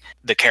like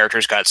the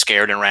characters got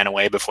scared and ran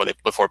away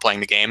before playing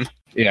the game.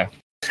 Yeah,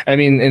 I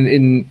mean,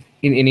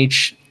 in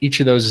each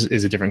of those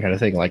is a different kind of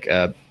thing. Like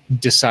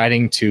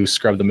deciding to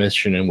scrub the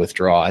mission and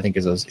withdraw, I think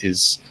is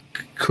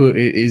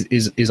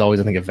always,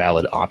 I think, a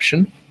valid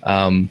option.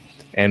 And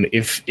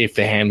if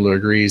the handler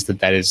agrees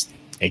that is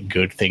a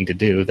good thing to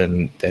do,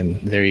 then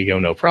there you go,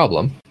 no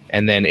problem.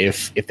 And then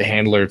if the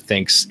handler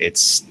thinks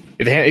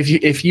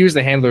if you as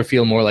the handler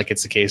feel more like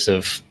it's a case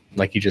of,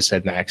 like you just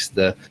said, Max,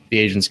 the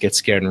agents get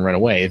scared and run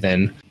away,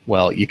 then,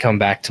 well, you come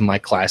back to my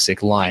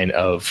classic line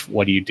of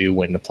what do you do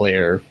when the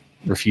player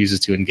refuses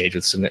to engage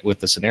with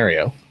the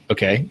scenario?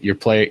 Okay,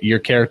 your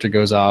character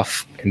goes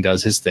off and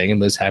does his thing and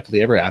lives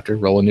happily ever after.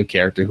 Roll a new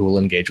character who will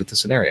engage with the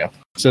scenario.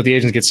 So if the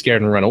agents get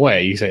scared and run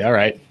away, you say, all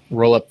right,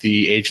 roll up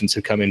the agents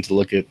who come in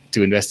to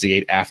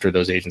investigate after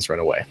those agents run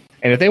away.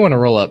 And if they want to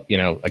roll up,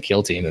 a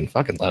kill team, then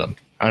fucking let them.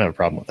 I don't have a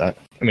problem with that.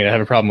 I mean, I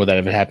have a problem with that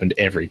if it happened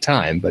every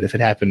time, but if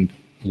it happened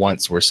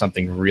once where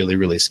something really,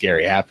 really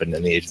scary happened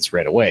and the agents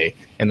ran away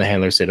and the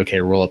handler said,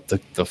 okay, roll up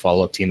the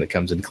follow-up team that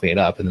comes in to clean it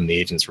up, and then the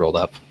agents rolled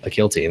up a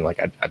kill team, like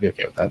I'd be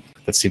okay with that.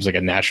 That seems like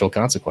a natural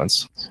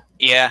consequence.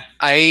 Yeah,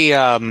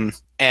 I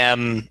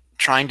am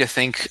trying to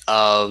think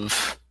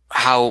of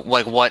how,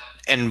 like, what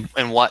in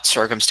what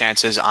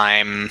circumstances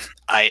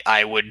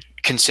I would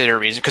consider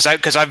reason,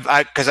 because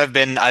I've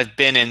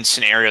been in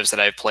scenarios that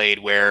I've played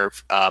where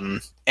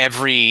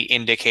every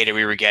indicator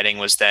we were getting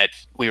was that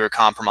we were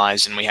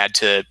compromised and we had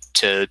to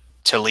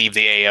leave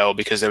the AO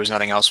because there was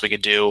nothing else we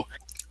could do.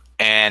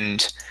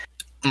 And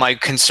my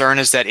concern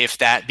is that if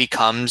that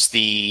becomes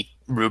the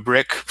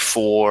rubric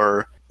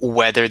for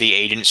whether the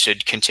agent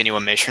should continue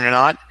a mission or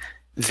not,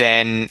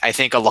 then I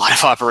think a lot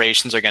of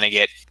operations are going to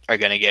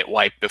get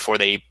wiped before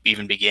they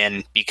even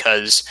begin,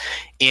 because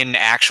in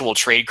actual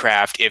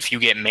tradecraft, if you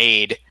get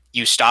made,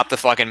 you stop the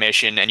fucking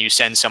mission and you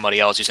send somebody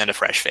else, you send a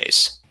fresh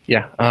face.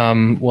 Yeah.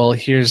 Well,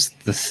 here's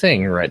the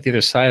thing, right? The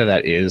other side of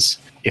that is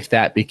if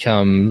that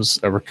becomes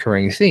a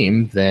recurring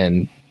theme,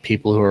 then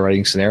people who are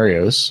writing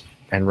scenarios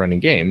and running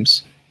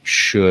games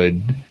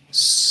should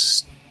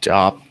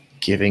stop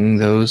giving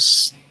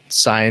those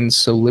signs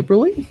so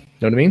liberally.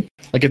 You know what I mean?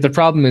 Like, if the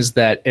problem is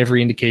that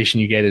every indication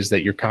you get is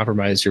that you're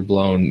compromised, you're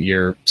blown,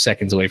 you're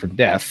seconds away from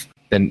death,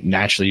 then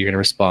naturally you're going to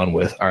respond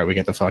with, all right, we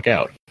get the fuck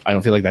out. I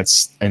don't feel like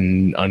that's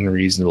an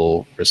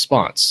unreasonable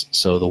response.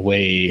 So the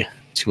way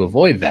to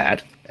avoid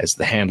that, as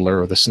the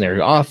handler or the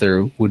scenario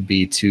author, would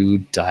be to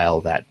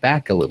dial that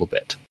back a little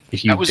bit.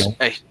 That was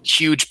a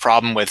huge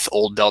problem with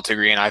old Delta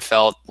Green, I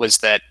felt, was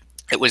that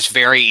it was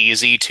very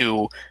easy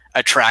to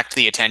attract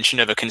the attention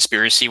of a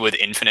conspiracy with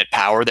infinite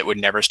power that would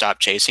never stop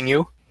chasing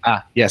you.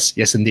 Yes,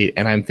 indeed.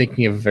 And I'm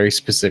thinking of a very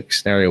specific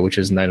scenario, which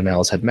is Night on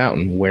Owl's Head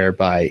Mountain,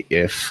 whereby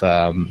if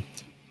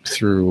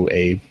through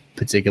a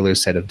particular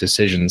set of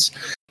decisions,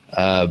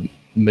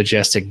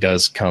 Majestic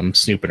does come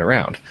snooping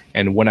around.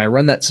 And when I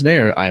run that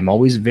scenario, I'm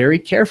always very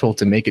careful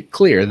to make it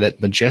clear that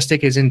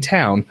Majestic is in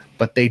town,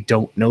 but they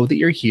don't know that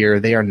you're here.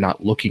 They are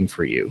not looking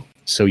for you.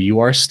 So you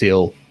are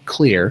still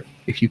clear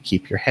if you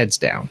keep your heads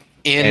down.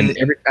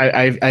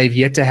 I've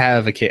yet to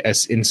have a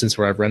instance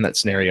where I've run that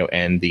scenario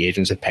and the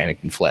agents have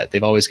panicked and fled.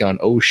 They've always gone,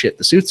 "Oh shit,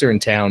 the suits are in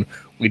town.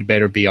 We'd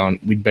better be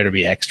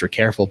extra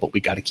careful, but we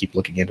got to keep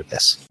looking into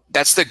this."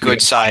 That's the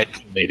good side.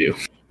 They do.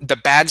 The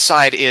bad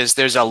side is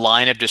there's a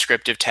line of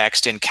descriptive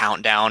text in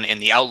Countdown in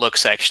the Outlook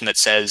section that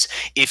says,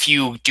 if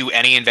you do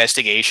any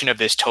investigation of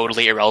this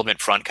totally irrelevant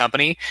front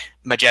company,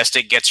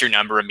 Majestic gets your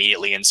number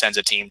immediately and sends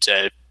a team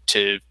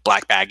to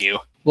black bag you.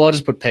 Well, I'll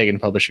just put Pagan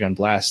Publishing on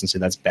blast and say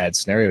that's bad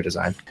scenario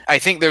design. I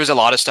think there was a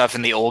lot of stuff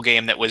in the old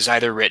game that was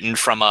either written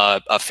from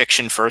a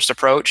fiction-first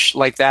approach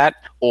like that,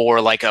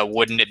 or like a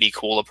wouldn't it be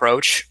cool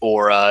approach,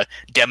 or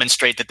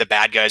demonstrate that the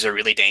bad guys are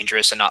really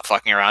dangerous and not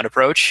fucking around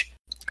approach.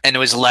 And it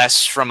was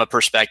less from a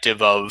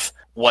perspective of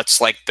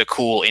what's like the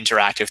cool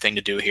interactive thing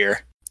to do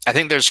here. I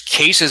think there's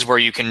cases where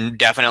you can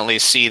definitely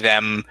see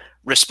them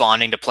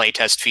responding to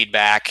playtest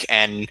feedback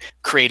and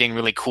creating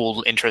really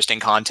cool, interesting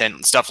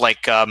content. Stuff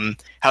like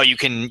how you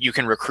can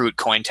recruit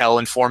Cointel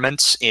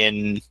informants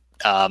in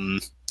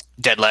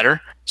Dead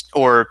Letter,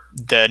 or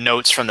the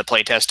notes from the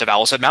playtest of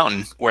Owlshead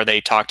Mountain, where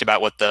they talked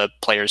about what the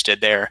players did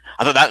there.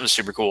 I thought that was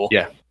super cool.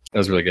 Yeah, that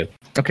was really good.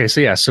 Okay,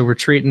 so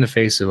retreat in the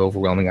face of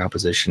overwhelming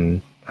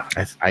opposition.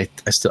 I'm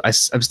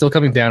still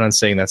coming down on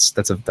saying that's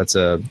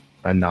a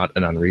not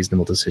an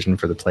unreasonable decision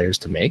for the players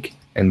to make,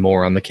 and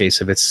more on the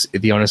case of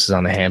the onus is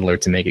on the handler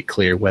to make it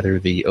clear whether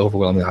the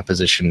overwhelming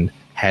opposition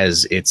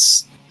has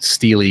its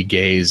steely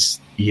gaze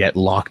yet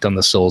locked on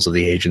the souls of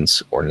the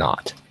agents or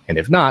not. And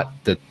if not,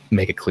 that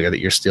make it clear that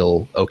you're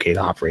still okay to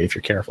operate if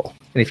you're careful.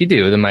 And if you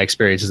do, then my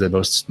experience is that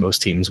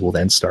most teams will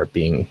then start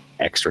being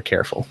extra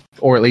careful,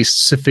 or at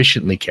least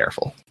sufficiently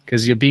careful.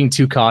 Because you're being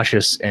too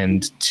cautious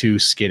and too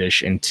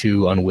skittish and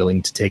too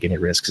unwilling to take any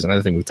risks is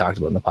another thing we've talked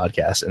about in the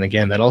podcast. And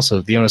again, the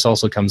onus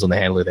also comes on the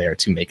handler there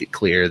to make it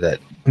clear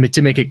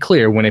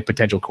when a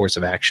potential course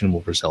of action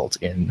will result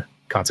in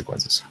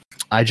consequences.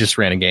 I just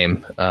ran a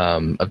game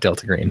of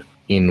Delta Green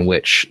in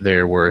which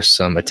there were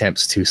some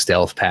attempts to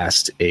stealth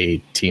past a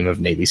team of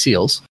Navy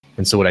SEALs.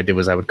 And so what I did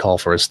was I would call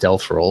for a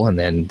stealth roll, and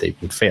then they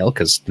would fail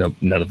because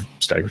none of the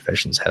starting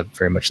professions have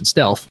very much in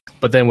stealth.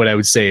 But then what I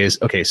would say is,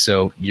 okay,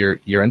 so you're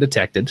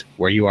undetected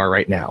where you are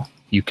right now.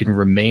 You can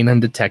remain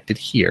undetected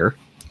here,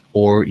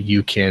 or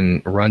you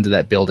can run to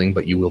that building,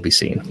 but you will be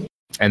seen.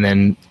 And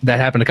then that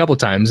happened a couple of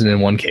times, and in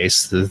one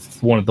case, the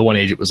one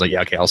agent was like,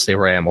 yeah, okay, I'll stay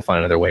where I am. We'll find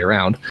another way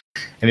around.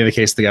 In the other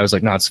case, the guy was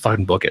like, no, it's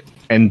fucking book it.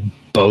 And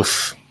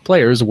both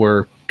players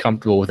were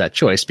comfortable with that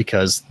choice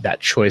because that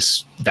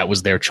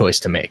was their choice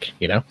to make.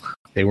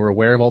 They were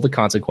aware of all the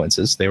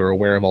consequences. They were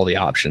aware of all the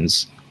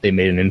options. They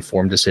made an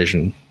informed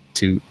decision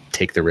to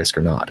take the risk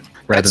or not,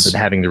 rather than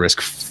having the risk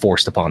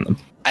forced upon them.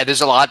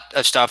 There's a lot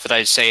of stuff that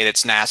I say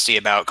that's nasty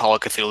about Call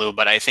of Cthulhu,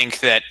 but I think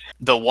that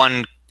the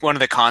one of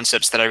the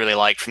concepts that I really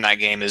like from that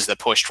game is the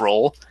pushed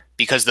roll,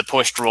 because the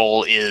pushed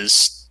roll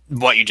is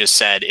what you just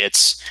said.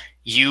 It's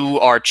you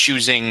are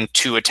choosing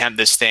to attempt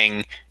this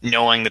thing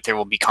knowing that there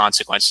will be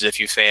consequences if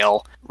you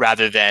fail,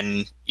 rather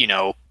than,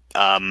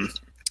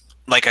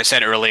 like I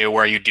said earlier,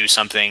 where you do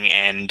something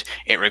and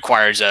it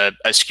requires a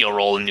skill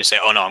roll and you say,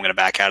 oh no, I'm going to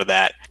back out of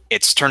that.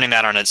 It's turning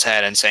that on its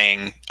head and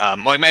saying,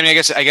 I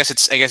guess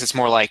it's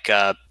more like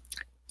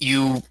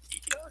you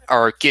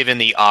are given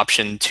the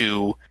option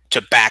to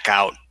back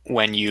out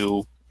when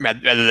you,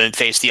 rather than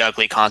face the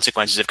ugly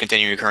consequences of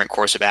continuing your current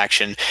course of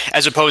action,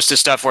 as opposed to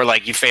stuff where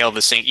like you fail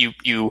the thing,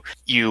 you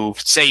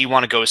say you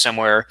want to go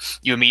somewhere,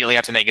 you immediately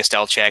have to make a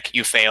stealth check,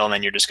 you fail, and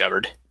then you're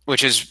discovered.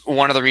 Which is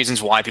one of the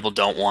reasons why people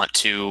don't want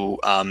to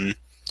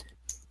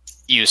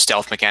use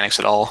stealth mechanics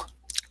at all.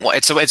 Well,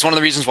 it's one of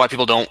the reasons why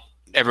people don't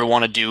ever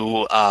want to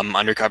do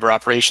undercover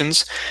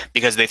operations,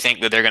 because they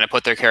think that they're going to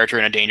put their character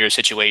in a dangerous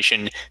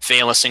situation,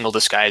 fail a single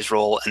disguise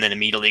roll, and then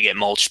immediately get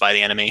mulched by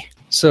the enemy.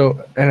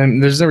 So,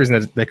 and there's no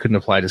reason that couldn't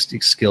apply to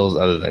skills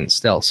other than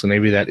stealth. So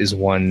maybe that is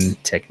one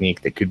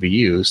technique that could be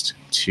used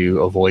to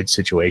avoid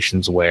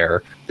situations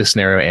where the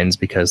scenario ends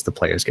because the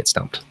players get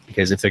stumped.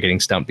 Because if they're getting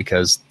stumped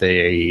because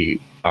they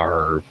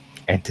are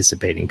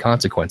anticipating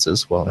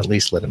consequences, well, at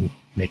least let them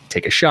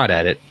take a shot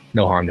at it.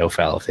 No harm, no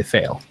foul if they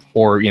fail.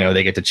 Or,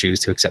 they get to choose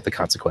to accept the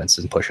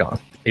consequences and push on.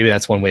 Maybe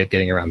that's one way of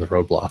getting around the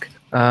roadblock.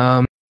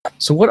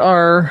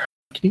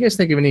 Can you guys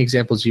think of any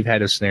examples you've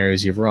had of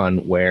scenarios you've run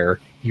where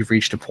you've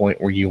reached a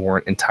point where you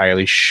weren't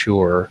entirely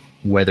sure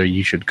whether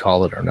you should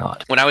call it or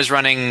not? When I was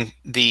running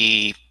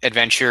the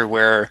adventure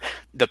where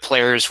the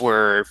players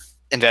were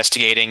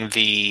investigating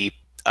the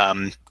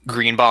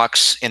green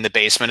box in the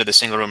basement of the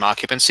single room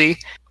occupancy,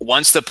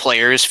 once the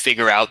players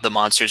figure out the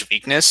monster's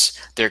weakness,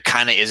 there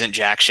kind of isn't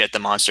jack shit the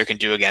monster can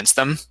do against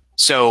them.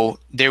 So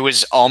there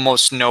was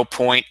almost no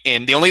point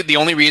in the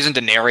only reason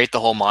to narrate the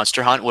whole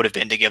monster hunt would have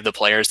been to give the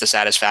players the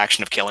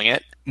satisfaction of killing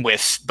it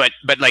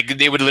but like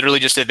they would literally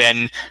just have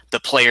been the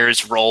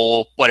players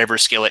roll whatever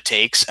skill it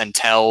takes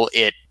until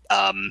it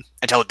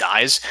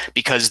dies,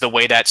 because the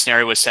way that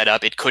scenario was set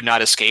up, it could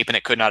not escape and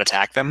it could not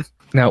attack them.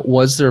 Now,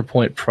 was there a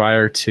point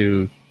prior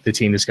to the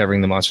team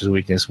discovering the monster's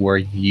weakness where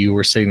you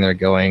were sitting there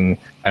going,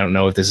 I don't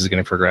know if this is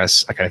going to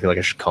progress, I kind of feel like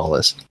I should call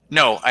this?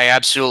 No, I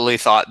absolutely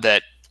thought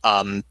that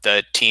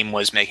the team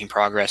was making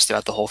progress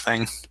throughout the whole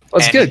thing.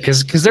 Well, it's good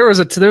because there was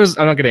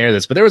I'm not going to air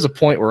this, but there was a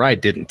point where I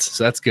didn't.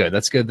 So that's good.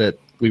 That's good that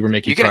we were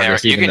making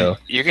progress.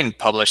 You can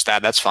publish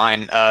that. That's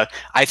fine.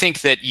 I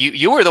think that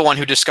you were the one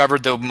who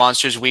discovered the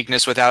monster's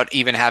weakness without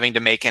even having to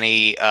make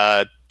any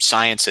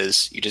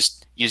sciences. You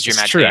just used your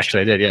imagination. True,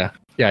 actually, I did. Yeah.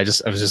 I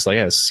was just like,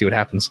 let's see what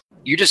happens.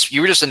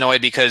 You were just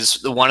annoyed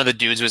because one of the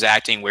dudes was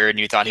acting weird, and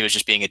you thought he was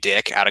just being a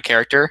dick out of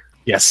character.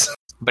 Yes.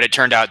 But it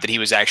turned out that he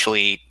was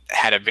actually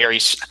had a very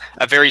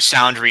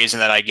sound reason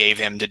that I gave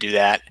him to do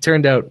that. It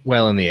turned out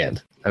well in the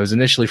end. I was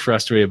initially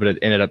frustrated, but it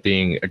ended up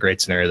being a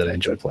great scenario that I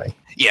enjoyed playing.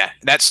 Yeah,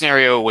 that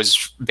scenario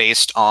was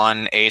based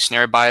on a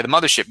scenario by the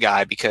Mothership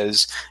guy,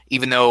 because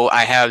even though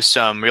I have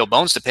some real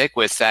bones to pick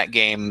with that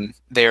game,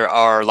 there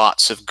are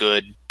lots of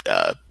good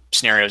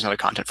scenarios and other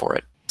content for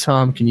it.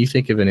 Tom, can you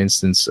think of an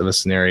instance of a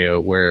scenario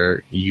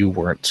where you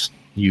weren't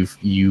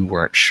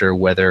sure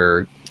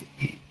whether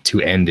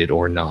to end it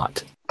or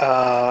not?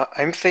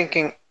 I'm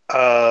thinking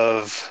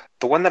of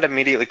the one that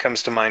immediately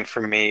comes to mind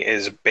for me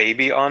is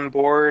Baby on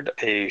Board,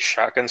 a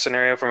shotgun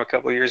scenario from a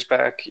couple of years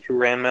back. You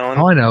ran, Mellon?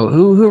 Oh, I know.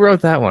 Who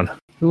wrote that one?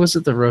 Who was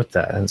it that wrote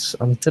that? It's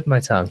on the tip of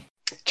my tongue.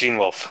 Gene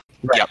Wolfe.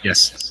 Right. Yep.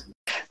 Yes.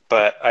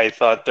 But I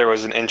thought there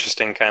was an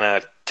interesting kind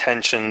of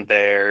tension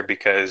there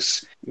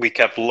because we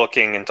kept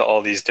looking into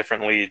all these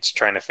different leads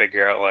trying to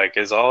figure out, like,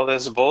 is all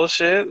this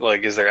bullshit?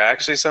 Like, is there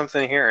actually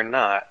something here or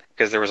not?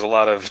 Because there was a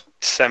lot of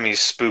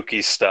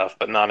semi-spooky stuff,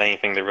 but not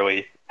anything that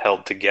really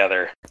held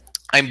together.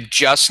 I'm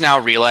just now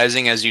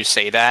realizing as you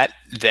say that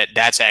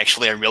that's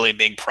actually a really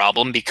big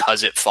problem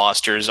because it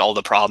fosters all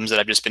the problems that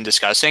I've just been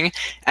discussing.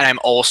 And I'm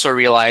also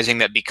realizing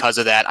that because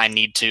of that, I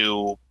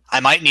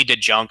might need to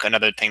junk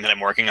another thing that I'm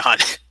working on,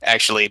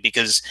 actually,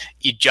 because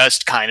you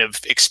just kind of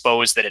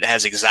exposed that it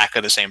has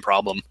exactly the same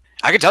problem.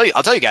 I'll tell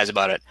you guys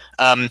about it.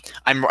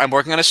 I'm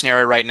working on a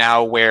scenario right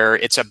now where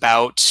it's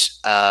about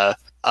a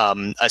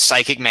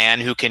psychic man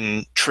who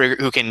can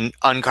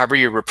uncover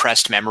your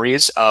repressed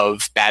memories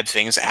of bad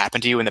things that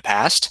happened to you in the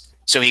past.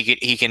 So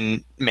he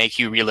can make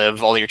you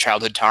relive all your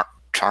childhood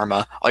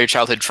trauma, and your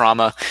childhood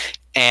tarmac.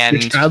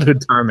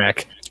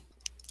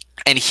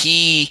 And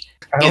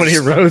how many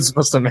roads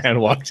must a man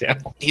walk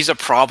down? He's a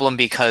problem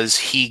because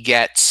he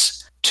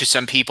gets to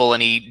some people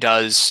and he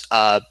does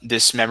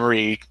this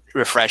memory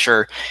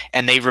refresher,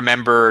 and they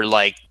remember,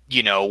 like,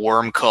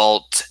 Worm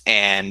Cult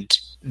and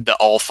the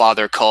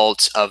All-Father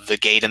cult of the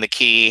Gate and the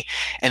Key,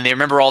 and they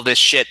remember all this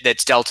shit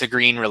that's Delta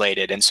Green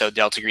related. And so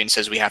Delta Green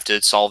says we have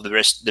to solve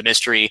the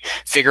mystery,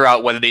 figure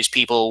out whether these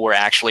people were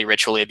actually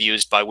ritually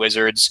abused by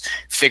wizards,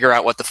 figure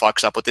out what the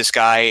fuck's up with this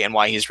guy and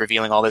why he's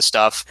revealing all this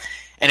stuff.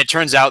 And it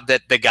turns out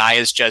that the guy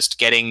is just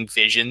getting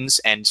visions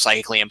and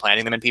psychically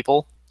implanting them in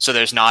people. So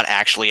there's not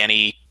actually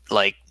any,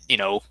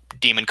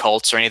 demon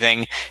cults or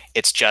anything.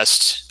 It's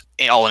just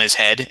all in his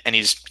head, and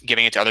he's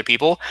giving it to other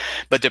people.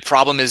 But the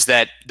problem is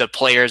that the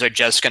players are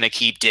just going to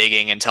keep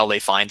digging until they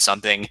find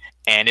something.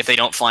 And if they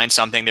don't find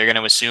something, they're going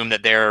to assume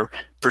that they're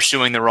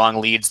pursuing the wrong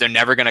leads. They're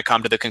never going to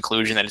come to the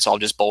conclusion that it's all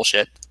just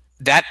bullshit.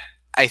 That,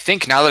 I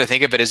think, now that I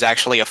think of it, is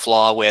actually a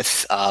flaw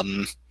with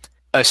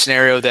a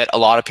scenario that a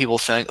lot of people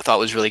thought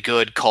was really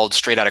good called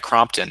Straight Outta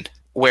Compton,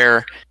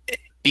 where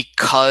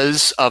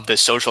because of the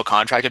social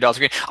contract of Delta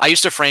Green, I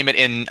used to frame it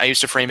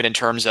in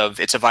terms of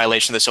it's a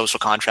violation of the social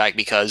contract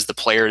because the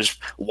players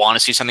want to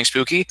see something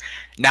spooky.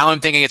 Now I'm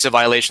thinking it's a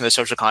violation of the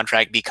social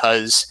contract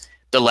because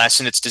the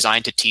lesson it's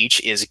designed to teach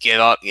is give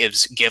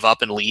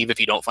up and leave if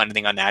you don't find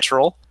anything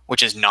unnatural,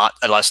 which is not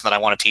a lesson that I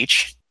want to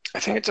teach. I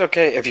think it's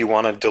okay if you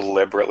want to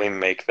deliberately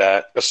make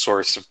that a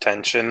source of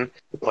tension,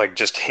 like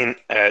just hint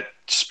at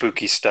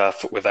spooky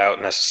stuff without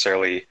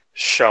necessarily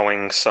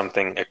showing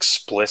something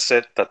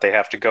explicit that they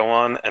have to go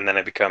on, and then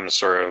it becomes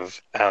sort of,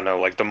 I don't know,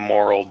 like the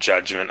moral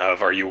judgment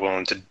of, are you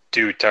willing to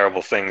do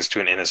terrible things to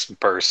an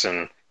innocent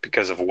person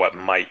because of what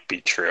might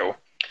be true?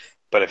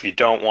 But if you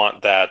don't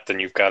want that, then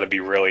you've got to be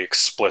really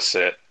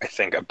explicit, I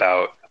think,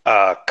 about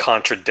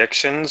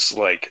contradictions,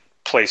 like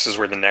places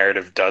where the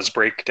narrative does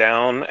break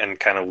down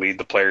and kind of lead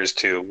the players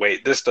to,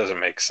 wait, this doesn't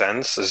make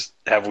sense.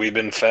 Have we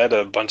been fed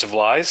a bunch of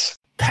lies?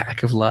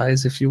 Pack of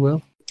lies, if you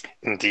will.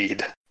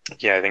 Indeed.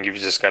 Yeah, I think you've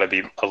just got to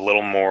be a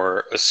little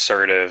more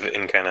assertive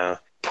in kind of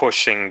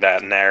pushing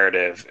that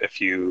narrative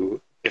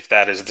if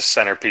that is the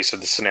centerpiece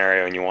of the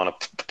scenario and you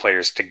want the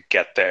players to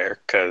get there.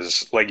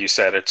 Because, like you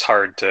said, it's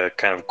hard to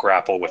kind of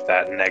grapple with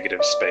that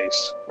negative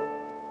space.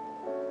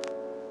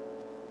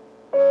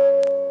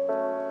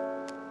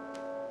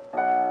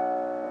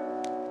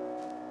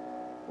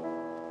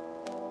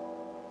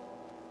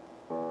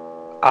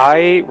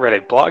 I read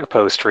a blog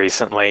post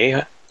recently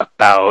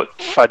about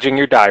fudging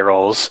your die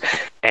rolls,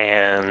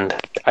 and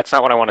that's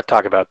not what I want to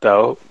talk about,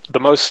 though. The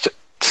most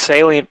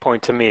salient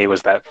point to me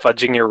was that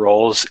fudging your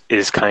rolls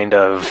is kind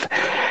of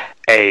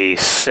a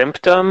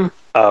symptom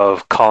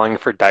of calling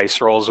for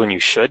dice rolls when you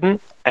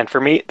shouldn't. And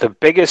for me, the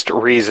biggest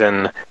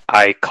reason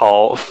I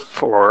call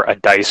for a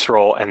dice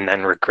roll and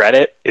then regret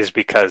it is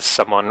because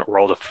someone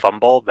rolled a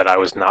fumble that I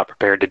was not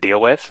prepared to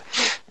deal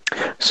with.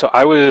 So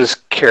I was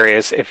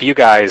curious if you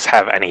guys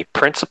have any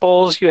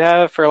principles you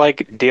have for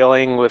like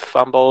dealing with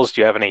fumbles.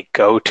 Do you have any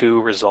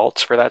go-to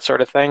results for that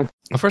sort of thing?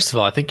 Well, first of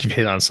all, I think you've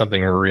hit on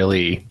something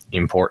really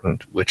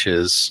important, which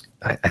is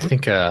I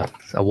think a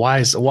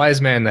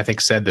wise man I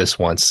think said this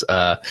once.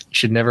 You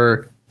should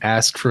never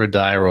ask for a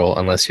die roll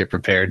unless you're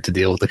prepared to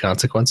deal with the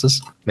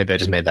consequences. Maybe I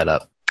just made that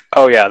up.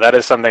 Oh yeah, that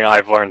is something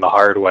I've learned the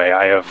hard way.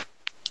 I have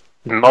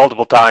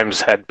multiple times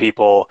had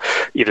people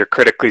either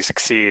critically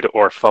succeed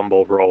or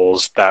fumble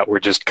rolls that were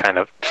just kind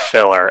of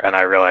filler, and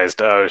I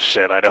realized, oh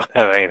shit, I don't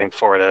have anything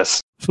for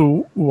this.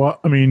 So, what?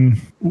 I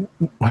mean,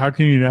 how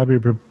can you not be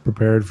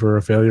prepared for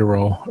a failure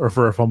roll or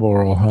for a fumble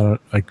roll?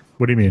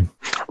 What do you mean?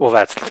 Well,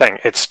 that's the thing.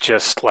 It's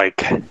just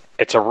like,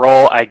 it's a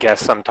roll, I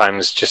guess,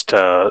 sometimes just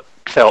to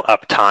fill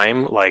up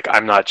time. Like,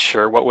 I'm not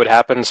sure what would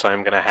happen, so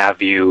I'm going to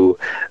have you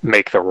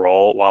make the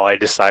roll while I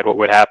decide what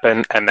would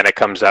happen, and then it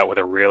comes out with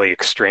a really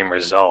extreme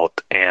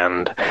result,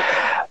 and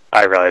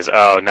I realize,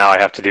 oh, now I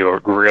have to do a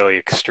really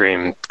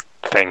extreme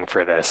thing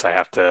for this. I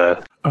have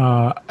to...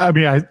 I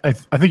mean, I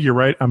think you're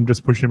right. I'm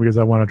just pushing because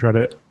I want to try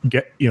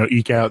to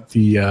eke out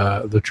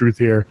the truth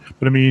here.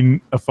 But I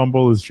mean, a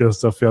fumble is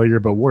just a failure,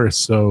 but worse.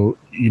 So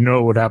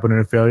what would happen in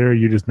a failure?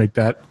 You just make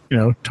that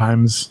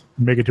times,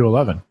 make it to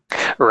 11.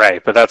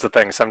 Right, but that's the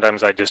thing.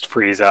 Sometimes I just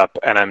freeze up,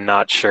 and I'm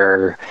not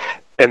sure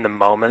in the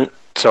moment.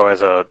 So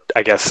as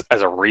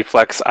a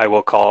reflex, I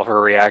will call her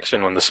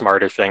reaction, when the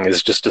smarter thing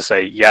is just to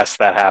say, yes,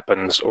 that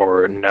happens,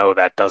 or no,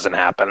 that doesn't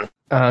happen.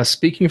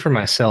 Speaking for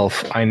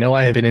myself, I know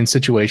I have been in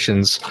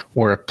situations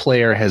where a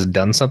player has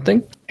done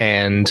something,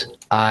 and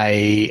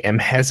I am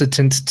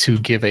hesitant to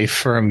give a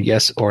firm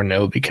yes or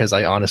no because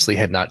I honestly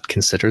had not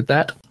considered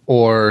that.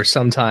 Or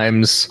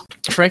sometimes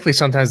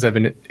I've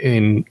been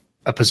in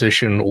a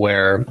position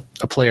where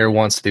a player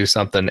wants to do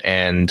something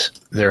and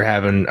they're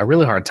having a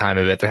really hard time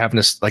of it. They're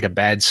having a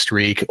bad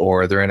streak,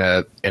 or they're in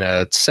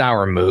a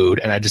sour mood,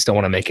 and I just don't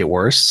want to make it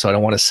worse. So I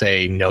don't want to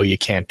say, no, you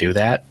can't do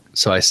that.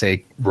 So I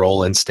say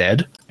roll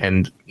instead.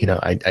 And,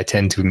 I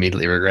tend to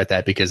immediately regret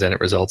that because then it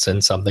results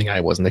in something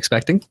I wasn't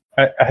expecting.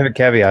 I have a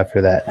caveat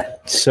for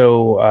that.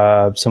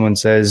 So someone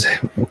says,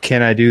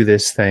 can I do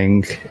this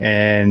thing?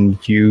 And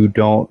you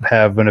don't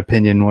have an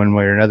opinion one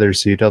way or another,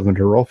 so you tell them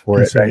to roll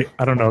for it. Right?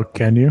 I don't know.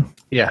 Can you?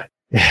 Yeah.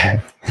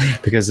 Yeah,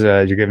 because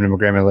you're giving them a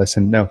grammar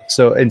lesson. No.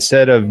 So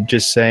instead of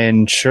just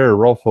saying, sure,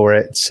 roll for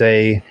it,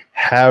 say,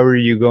 how are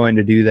you going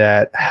to do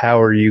that?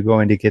 How are you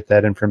going to get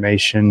that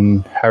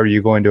information? How are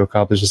you going to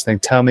accomplish this thing?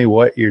 Tell me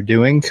what you're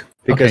doing.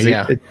 Because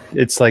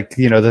it's like,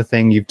 the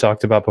thing you've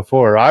talked about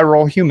before. I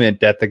roll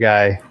humid at the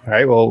guy. All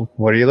right, well,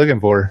 what are you looking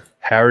for?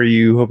 How are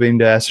you hoping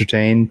to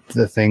ascertain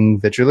the thing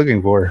that you're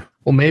looking for?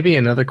 Well, maybe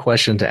another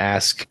question to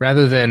ask,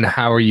 rather than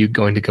how are you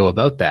going to go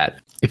about that?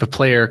 If a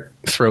player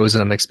throws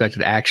an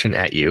unexpected action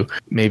at you,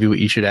 maybe what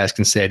you should ask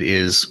instead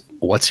is,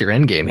 what's your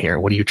end game here?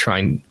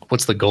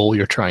 What's the goal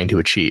you're trying to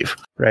achieve?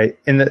 Right.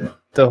 And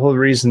the whole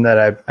reason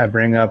that I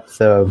bring up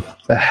the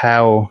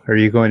how are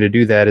you going to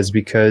do that is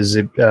because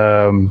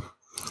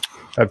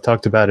I've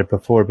talked about it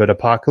before, but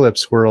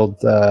Apocalypse World,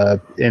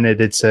 in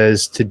it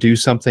says to do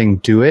something,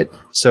 do it.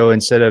 So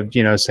instead of,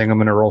 saying I'm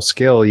going to roll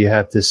skill, you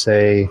have to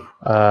say,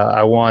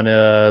 I want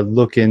to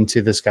look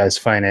into this guy's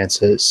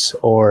finances,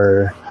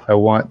 or I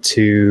want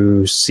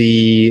to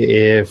see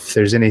if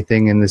there's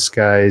anything in this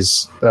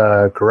guy's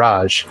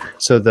garage.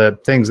 So the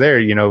things there,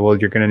 well,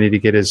 you're going to need to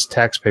get his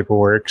tax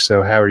paperwork.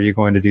 So how are you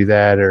going to do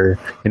that? Or,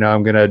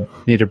 I'm going to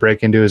need to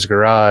break into his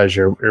garage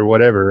or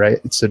whatever, right?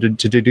 So to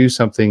do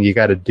something, you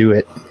got to do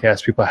it. You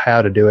ask people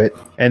how to do it.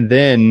 And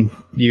then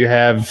you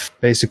have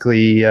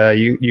basically,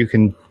 you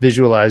can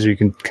visualize, or you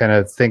can kind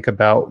of think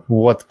about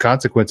what the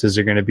consequences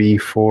are going to be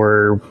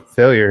for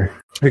failure.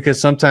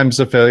 Because sometimes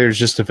a failure is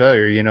just a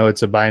failure.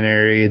 It's a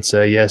binary, it's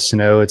a yes,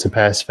 no, it's a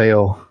pass,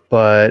 fail.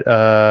 But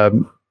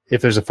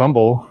if there's a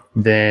fumble,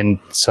 then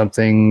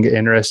something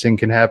interesting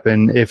can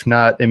happen. If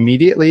not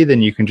immediately,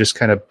 then you can just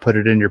kind of put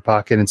it in your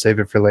pocket and save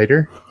it for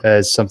later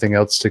as something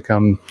else to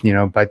come,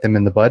 bite them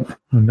in the butt.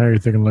 And now you're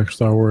thinking like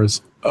Star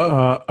Wars.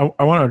 I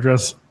want to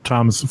address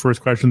Tom's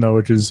first question,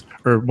 though, his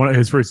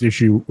first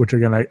issue, which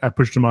again, I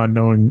pushed him on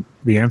knowing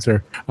the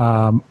answer.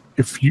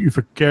 If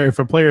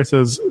a player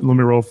says, let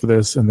me roll for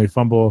this, and they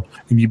fumble,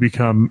 and you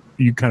kind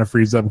of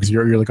freeze up because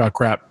you're like, oh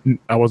crap,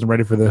 I wasn't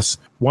ready for this.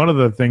 One of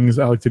the things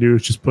I like to do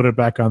is just put it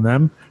back on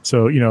them.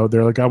 So,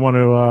 they're like, I want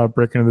to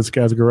break into this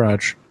guy's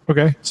garage.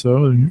 Okay.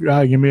 So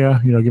give me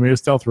a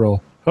stealth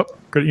roll. Oh,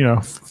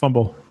 good.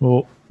 Fumble.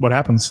 Well, what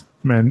happens,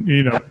 man?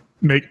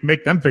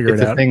 Make them figure it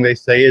out. If the thing they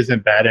say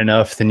isn't bad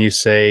enough, then you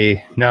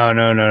say, no,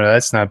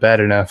 that's not bad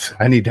enough.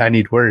 I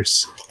need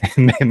worse,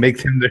 and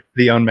make them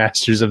the own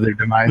masters of their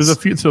demise. There's a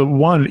few. So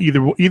one,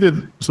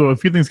 so a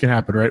few things can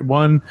happen, right?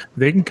 One,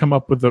 they can come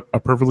up with a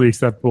perfectly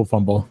acceptable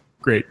fumble.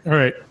 Great. All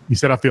right, you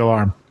set off the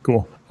alarm.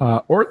 Cool.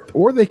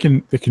 Or they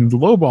can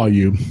lowball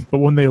you, but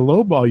when they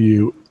lowball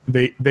you,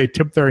 they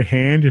tip their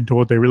hand into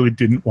what they really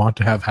didn't want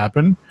to have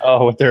happen.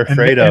 Oh, what they're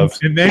afraid of.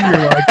 And then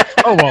you're like,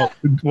 oh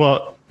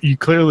well. you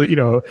clearly,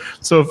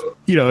 so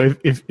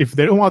if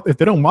they don't want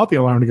the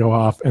alarm to go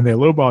off and they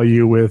lowball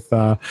you with,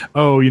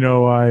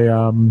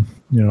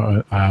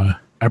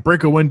 I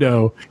break a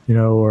window,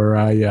 or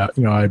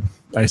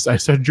I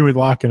set Jimmy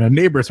lock and a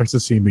neighbor starts to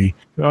see me.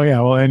 Oh yeah,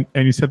 well, and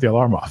you set the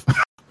alarm off.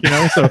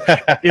 So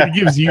it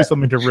gives you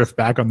something to riff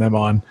back on them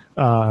on,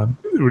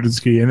 which is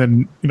key. And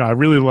then, I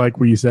really like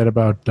what you said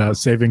about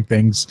saving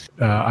things.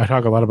 I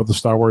talk a lot about the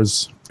Star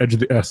Wars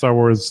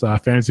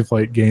Fantasy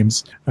Flight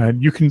games.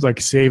 You can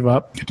save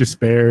up to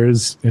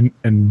spares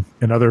and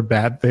other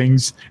bad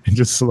things and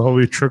just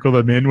slowly trickle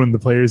them in when the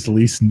players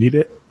least need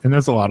it. And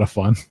that's a lot of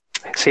fun.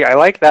 See, I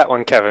like that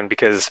one, Kevin,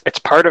 because it's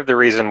part of the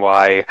reason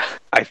why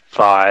I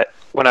thought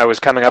when I was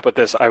coming up with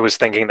this, I was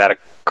thinking that a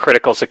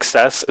critical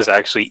success is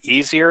actually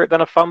easier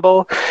than a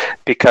fumble,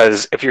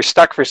 because if you're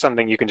stuck for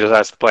something, you can just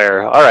ask the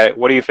player, all right,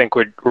 what do you think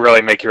would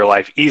really make your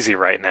life easy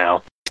right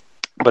now?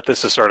 But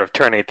this is sort of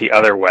turning it the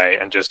other way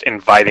and just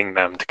inviting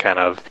them to kind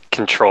of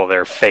control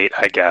their fate,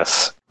 I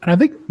guess. And I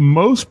think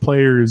most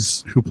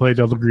players who play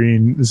Delta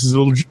Green, this is a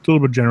little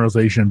bit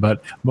generalization,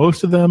 but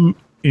most of them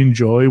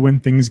enjoy when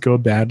things go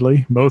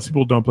badly. Most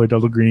people don't play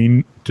Delta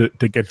Green to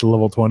get to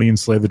level 20 and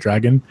slay the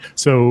dragon.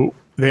 So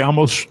they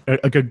almost,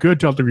 like a good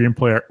Delta Green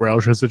player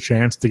relish has a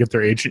chance to get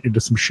their agent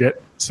into some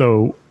shit.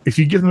 So if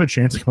you give them a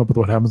chance to come up with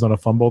what happens on a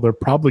fumble, they're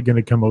probably going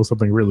to come up with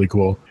something really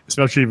cool.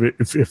 Especially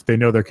if they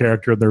know their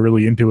character and they're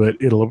really into it,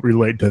 it'll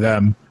relate to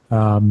them.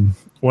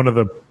 One of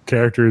the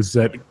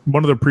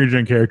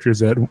pre-gen characters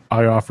that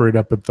I offered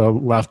up at the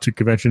last two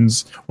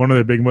conventions, one of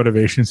their big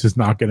motivations is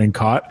not getting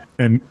caught.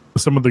 And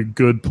some of the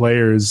good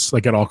players,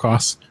 at all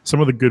costs, some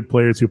of the good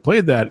players who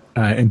played that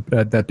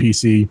that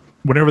PC,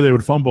 whenever they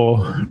would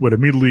fumble, would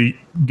immediately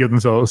give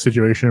themselves a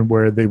situation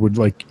where they would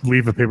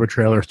leave a paper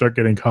trail or start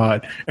getting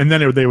caught, and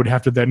then they would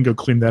have to then go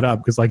clean that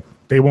up because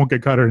they won't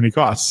get caught at any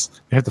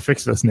costs. They have to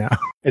fix this now.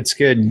 It's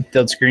good.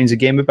 Delta Green's a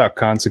game about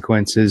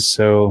consequences.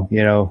 So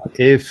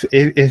if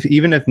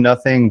even if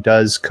nothing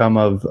does come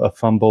of a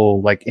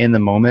fumble in the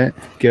moment,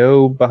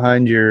 go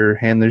behind your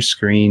handler's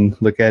screen,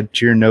 look at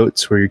your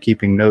notes where you're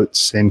keeping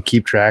notes, and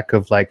keep track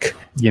of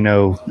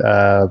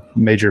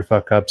major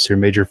fuck ups or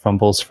major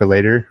fumbles for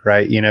later,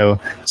 right?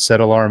 Set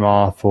alarm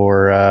off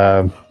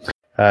or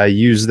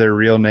use their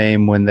real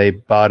name when they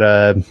bought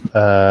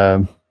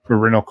a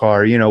rental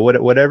car,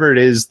 whatever it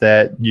is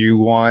that you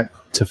want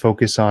to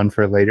focus on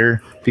for later,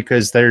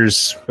 because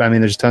there's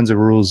tons of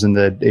rules in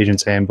the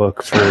agent's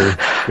handbook for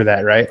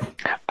that, right?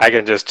 I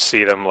can just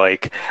see them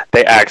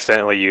they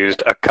accidentally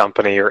used a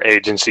company or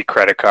agency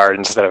credit card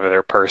instead of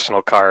their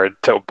personal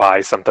card to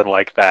buy something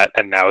like that,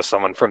 and now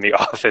someone from the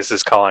office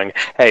is calling,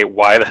 hey,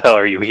 why the hell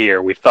are you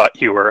here? We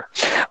thought you were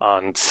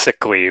on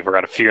sick leave or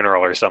at a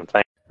funeral or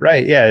something.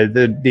 Right, yeah,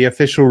 the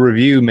official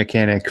review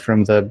mechanic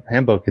from the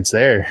handbook, it's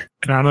there.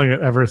 And I don't think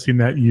I've ever seen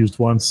that used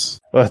once.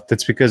 Well,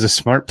 that's because a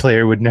smart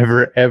player would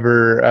never,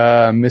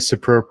 ever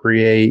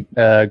misappropriate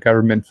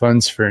government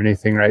funds for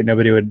anything, right?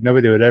 Nobody would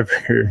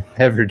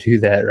ever do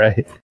that,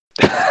 right?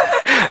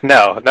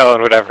 No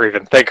one would ever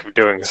even think of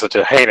doing such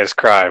a heinous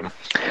crime.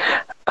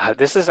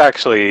 This is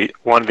actually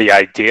one of the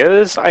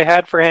ideas I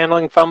had for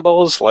handling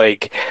fumbles.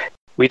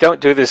 We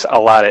don't do this a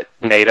lot at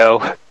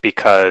NATO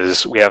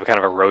because we have kind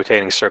of a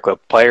rotating circle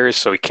of players,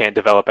 so we can't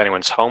develop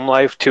anyone's home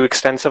life too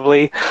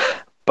extensively.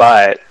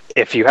 But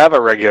if you have a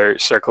regular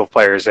circle of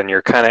players and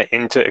you're kind of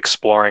into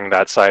exploring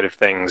that side of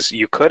things,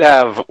 you could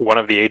have one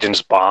of the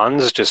agent's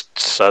bonds just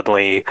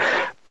suddenly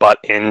butt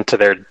into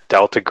their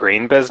Delta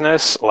Green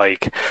business.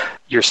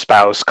 Your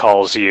spouse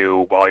calls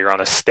you while you're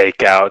on a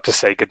stakeout to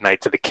say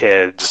goodnight to the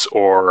kids,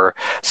 or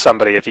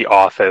somebody at the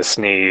office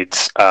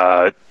needs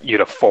you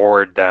to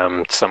forward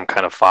them some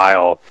kind of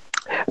file.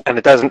 And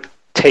it doesn't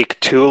take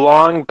too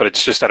long, but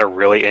it's just at a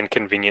really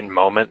inconvenient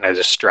moment and it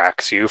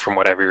distracts you from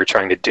whatever you're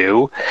trying to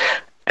do.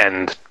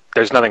 And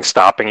there's nothing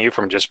stopping you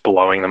from just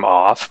blowing them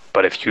off.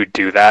 But if you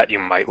do that, you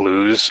might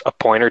lose a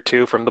point or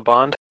two from the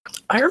bond.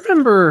 I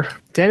remember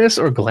Dennis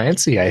or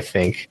Glancy, I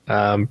think,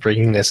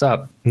 bringing this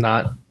up.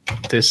 Not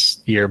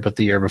this year, but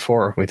the year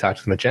before. We talked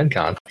to them at Gen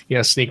Con.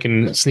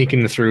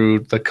 Sneaking through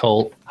the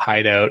cult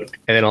hideout,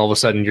 and then all of a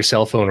sudden your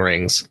cell phone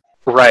rings.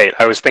 Right.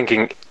 I was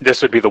thinking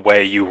this would be the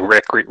way you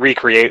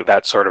recreate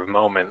that sort of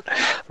moment,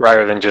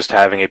 rather than just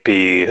having it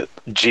be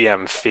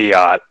GM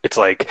fiat. It's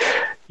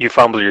you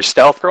fumble your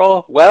stealth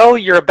roll. Well,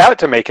 you're about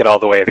to make it all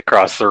the way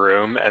across the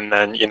room, and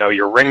then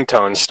your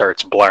ringtone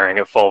starts blaring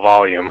at full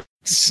volume.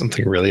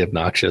 Something really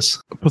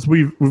obnoxious. Plus,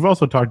 we've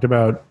also talked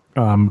about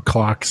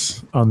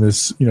clocks on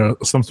this.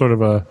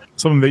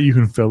 Something that you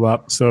can fill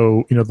up.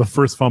 So the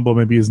first fumble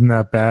maybe isn't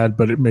that bad,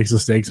 but it makes the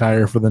stakes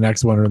higher for the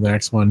next one or the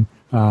next one.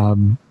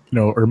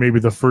 Or maybe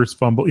the first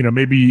fumble,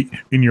 maybe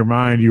in your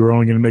mind you were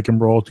only going to make them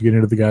roll to get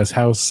into the guy's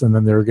house, and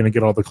then they were going to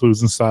get all the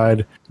clues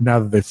inside. Now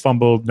that they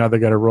fumbled, now they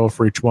got to roll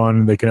for each one,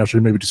 and they can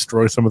actually maybe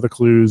destroy some of the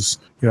clues,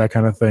 that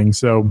kind of thing.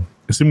 So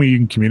assuming you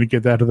can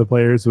communicate that to the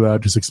players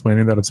without just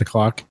explaining that it's a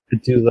clock. I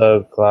do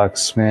love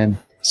clocks, man.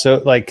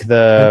 So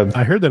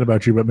I heard that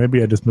about you, but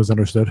maybe I just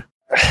misunderstood.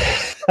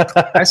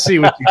 I see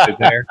what you did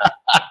there.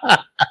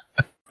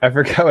 I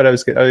forgot what I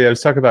was. Oh yeah, I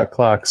was talking about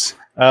clocks.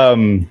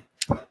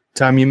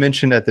 Tom, you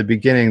mentioned at the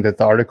beginning that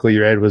the article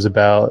you read was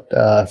about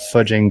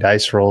fudging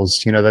dice rolls.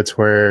 That's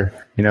where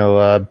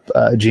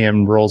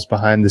GM rolls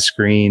behind the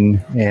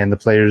screen and the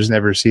players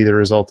never see the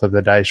result of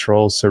the dice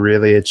roll. So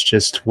really, it's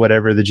just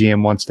whatever the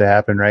GM wants to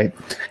happen, right?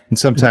 And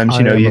sometimes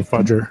I am a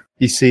fudger.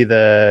 You see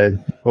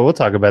we'll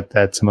talk about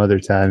that some other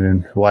time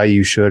and why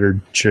you should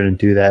or shouldn't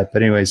do that.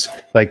 But anyways,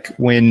 like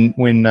when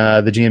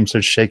the GM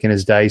starts shaking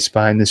his dice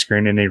behind the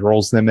screen and he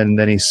rolls them and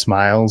then he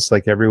smiles,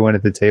 like everyone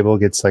at the table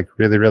gets like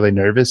really, really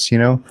nervous,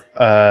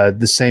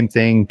 the same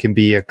thing can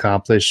be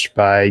accomplished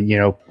by,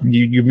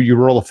 you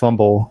roll a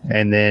fumble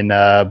and then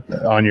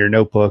on your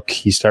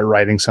notebook, you start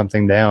writing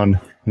something down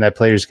and that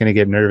player's going to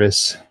get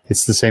nervous.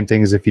 It's the same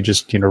thing as if you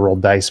just,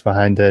 rolled dice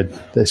behind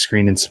the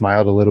screen and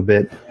smiled a little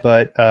bit.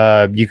 But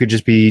you could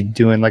just be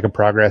doing like a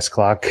progress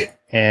clock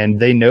and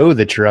they know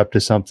that you're up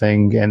to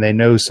something and they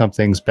know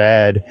something's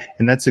bad.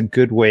 And that's a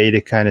good way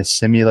to kind of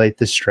simulate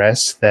the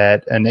stress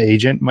that an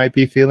agent might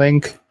be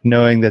feeling,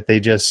 knowing that they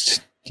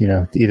just,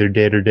 either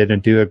did or didn't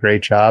do a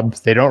great job.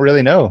 They don't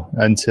really know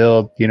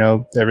until,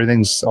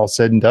 everything's all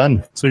said and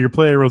done. So your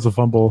player rolls a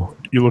fumble.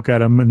 You look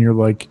at him and you're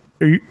like,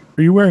 are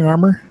you wearing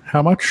armor?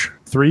 How much?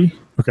 3?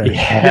 Okay.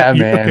 Yeah,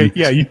 man. Okay.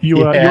 Yeah.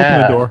 You open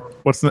the door.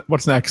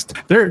 What's next?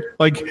 They're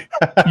like,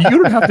 you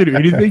don't have to do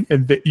anything,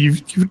 and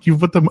you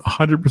put them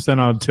 100%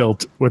 on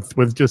tilt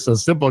with just a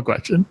simple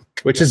question.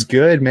 Which is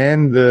good,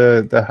 man.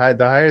 The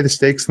higher the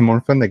stakes, the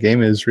more fun the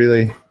game is,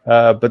 really.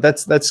 But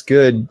that's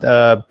good.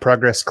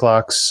 Progress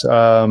clocks.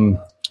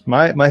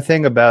 My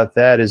thing about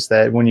that is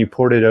that when you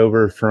port it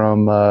over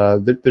from,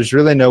 there's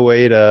really no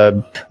way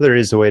there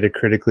is a way to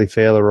critically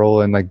fail a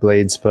roll in like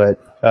Blades, but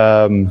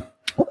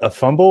a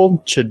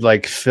fumble should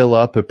like fill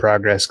up a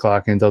progress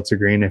clock in Delta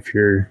Green if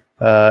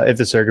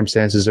the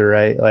circumstances are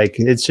right. Like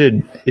it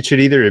should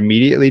either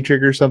immediately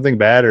trigger something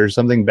bad or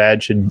something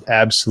bad should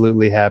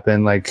absolutely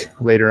happen like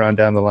later on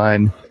down the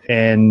line.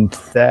 And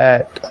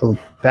that I'll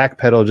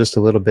backpedal just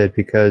a little bit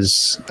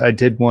because I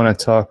did want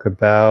to talk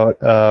about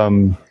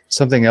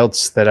something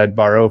else that I'd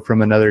borrow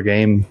from another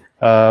game.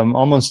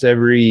 Almost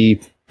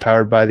every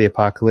Powered by the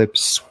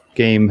Apocalypse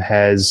game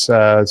has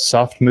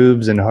soft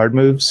moves and hard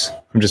moves.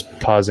 I'm just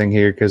pausing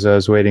here because I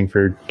was waiting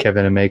for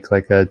Kevin to make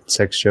like a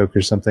sex joke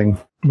or something.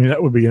 I mean,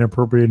 that would be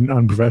inappropriate and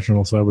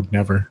unprofessional, so I would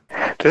never.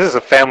 This is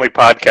a family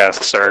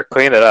podcast, sir.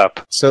 Clean it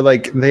up. So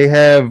like they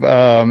have,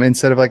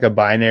 instead of like a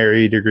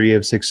binary degree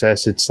of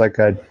success, it's like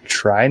a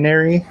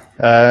trinary,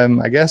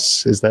 I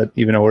guess. Is that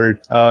even a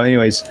word?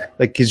 Anyways,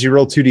 like because you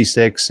roll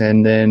 2d6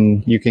 and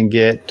then you can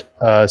get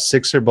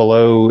 6 or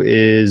below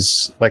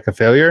is like a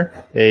failure.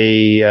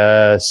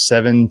 A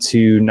 7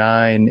 to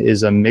 9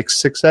 is a mixed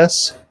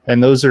success.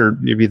 And those are,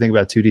 if you think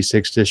about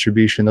 2d6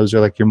 distribution, those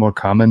are like your more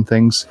common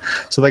things.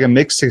 So like a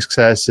mixed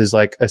success is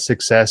like a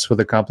success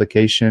with a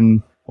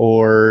complication.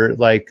 Or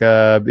like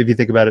if you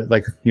think about it,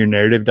 like your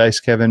narrative dice,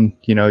 Kevin,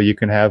 you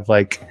can have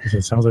like.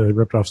 It sounds like they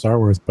ripped off Star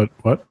Wars, but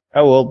what?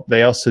 Oh well,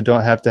 they also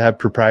don't have to have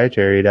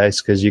proprietary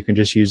dice because you can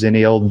just use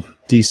any old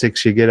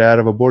D6 you get out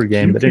of a board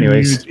game. But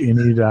anyways, use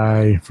any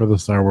die for the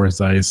Star Wars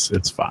dice,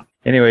 it's fine.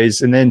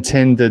 Anyways, and then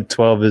 10 to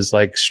 12 is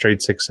like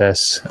straight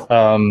success.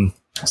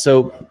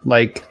 So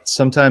like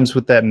sometimes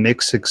with that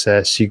mixed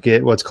success, you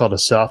get what's called a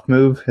soft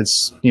move.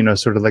 It's,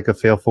 sort of like a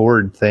fail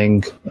forward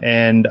thing.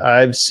 And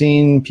I've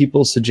seen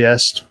people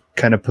suggest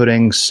kind of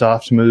putting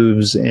soft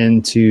moves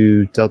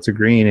into Delta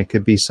Green. It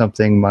could be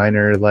something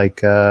minor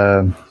like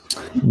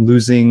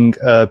losing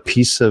a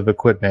piece of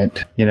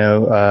equipment,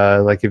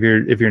 like if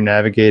you're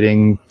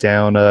navigating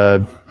down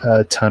a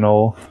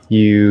tunnel,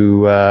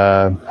 you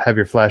have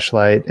your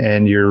flashlight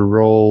and your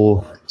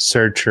roll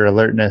search or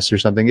alertness or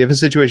something. If a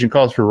situation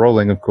calls for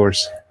rolling, of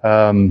course,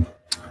 and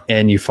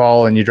you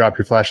fall and you drop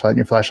your flashlight and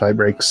your flashlight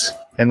breaks,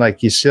 and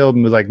like you still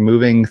like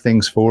moving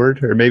things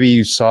forward, or maybe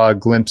you saw a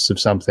glimpse of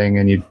something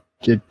and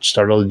it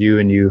startled you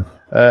and you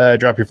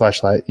drop your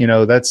flashlight.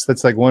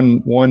 That's like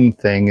one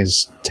thing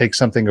is take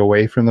something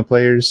away from the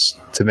players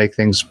to make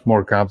things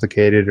more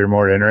complicated or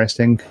more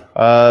interesting.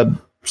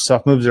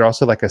 Soft moves are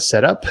also like a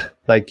setup.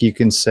 Like you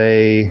can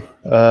say,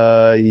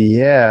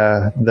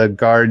 the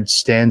guard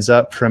stands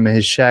up from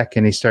his shack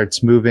and he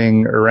starts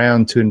moving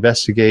around to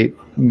investigate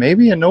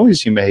maybe a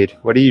noise you made.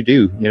 What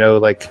do?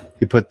 Like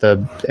you put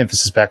the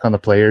emphasis back on the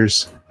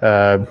players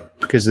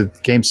because the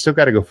game's still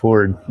got to go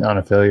forward on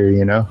a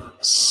failure,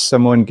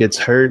 Someone gets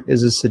hurt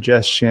is a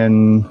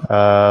suggestion.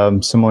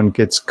 Someone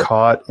gets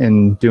caught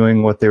in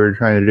doing what they were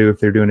trying to do if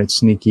they're doing it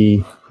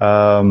sneaky.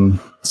 But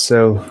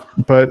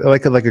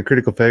like a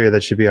critical failure,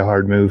 that should be a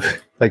hard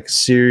move. Like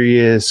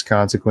serious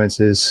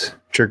consequences,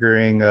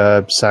 triggering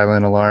a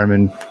silent alarm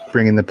and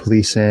bringing the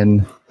police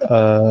in,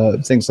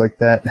 things like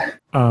that.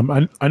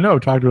 I know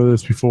I've talked about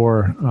this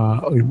before.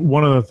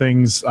 One of the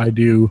things I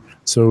do,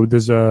 so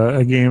there's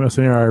a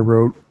scenario I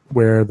wrote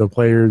where the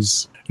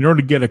players, in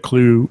order to get a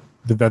clue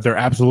that they're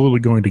absolutely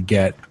going to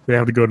get. They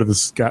have to go to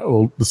this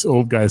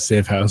old guy's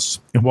safe house,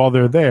 and while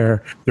they're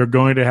there, they're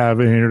going to have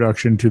an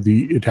introduction to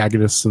the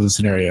antagonists of the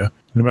scenario.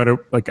 No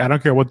matter, like, I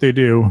don't care what they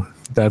do,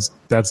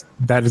 that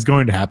is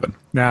going to happen.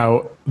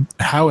 Now,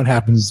 how it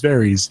happens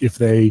varies. If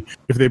they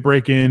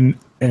break in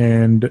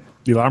and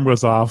the alarm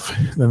goes off,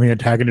 then the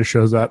antagonist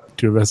shows up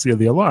to investigate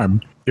the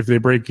alarm. If they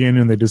break in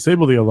and they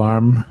disable the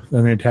alarm,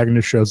 then the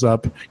antagonist shows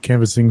up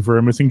canvassing for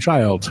a missing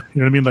child. You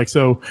know what I mean? Like,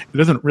 so it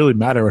doesn't really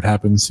matter what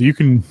happens. So you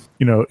can,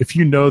 if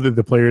you know that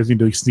the players need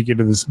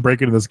to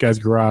break into this guy's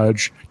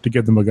garage to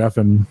get the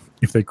MacGuffin,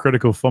 if they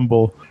critical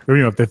fumble, or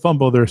if they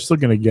fumble, they're still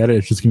going to get it.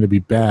 It's just going to be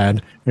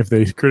bad. If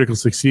they critical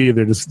succeed,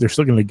 they're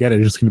still going to get it.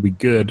 It's just going to be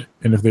good.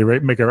 And if they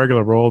make a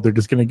regular roll, they're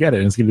just going to get it,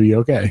 and it's going to be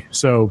okay.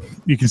 So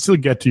you can still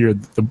get to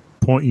the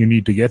point you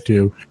need to get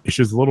to. It's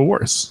just a little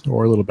worse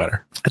or a little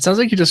better. It sounds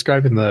like you're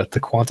describing the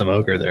quantum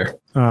ogre there.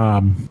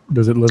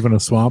 Does it live in a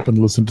swamp and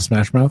listen to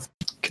Smash Mouth?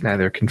 Can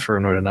neither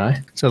confirm nor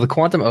deny. So the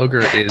quantum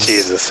ogre is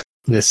Jesus.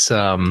 This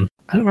I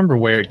don't remember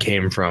where it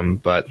came from,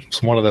 but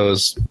it's one of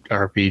those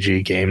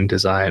RPG game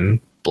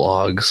design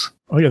blogs.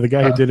 Oh yeah, the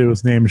guy who did it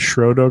was named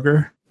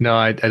Schrodoger. No,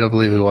 I don't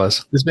believe it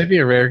was. This may be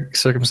a rare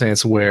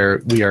circumstance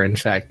where we are in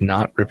fact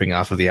not ripping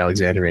off of the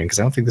Alexandrian, because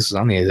I don't think this is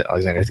on the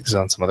Alexandrian. I think this is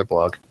on some other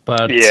blog.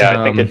 But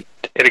yeah, I think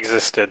it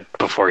existed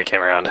before he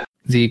came around.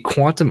 The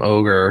quantum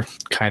ogre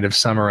kind of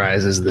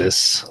summarizes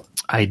this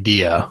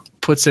idea.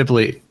 Put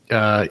simply,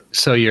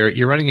 so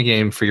you're running a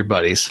game for your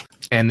buddies,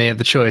 and they have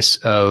the choice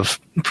of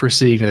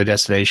proceeding to their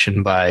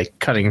destination by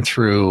cutting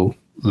through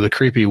the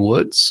creepy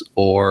woods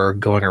or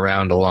going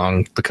around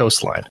along the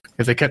coastline.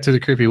 If they cut through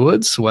the creepy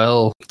woods,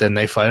 well, then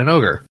they fight an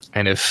ogre.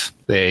 And if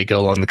they go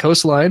along the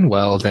coastline,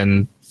 well,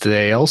 then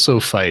they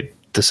also fight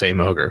the same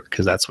ogre,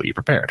 because that's what you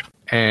prepared.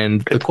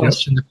 And the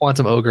question the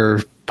quantum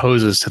ogre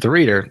poses to the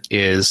reader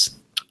is,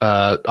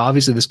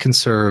 obviously this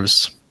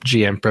conserves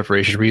GM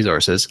preparation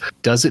resources.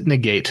 Does it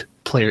negate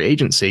player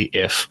agency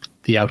if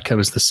the outcome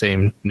is the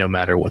same no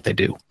matter what they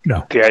do?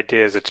 No. The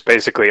idea is it's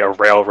basically a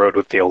railroad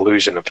with the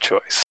illusion of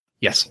choice.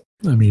 Yes.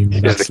 I mean,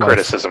 is the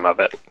criticism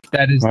of it.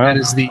 That is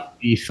the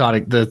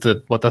thought.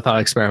 What the thought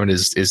experiment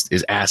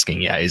is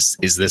asking. Yeah, is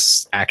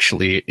this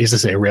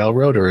a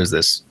railroad, or is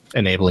this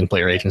enabling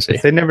player agency?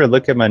 If they never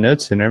look at my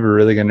notes, they're never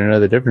really going to know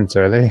the difference,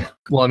 are they?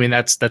 Well, I mean,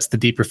 that's the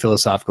deeper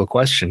philosophical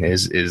question.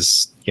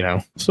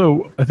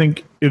 So I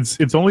think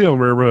it's only a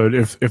railroad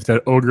if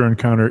that ogre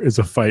encounter is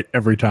a fight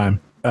every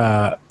time.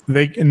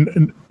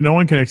 No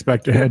one can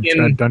expect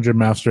a dungeon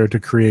master to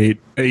create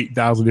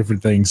 8,000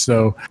 different things.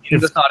 So in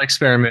the thought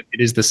experiment, it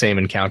is the same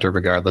encounter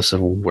regardless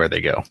of where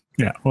they go.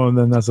 Yeah, well, and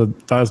then that's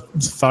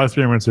thought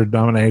experiments are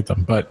dumb and I hate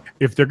them. But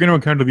if they're going to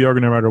encounter the ogre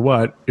no matter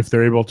what, if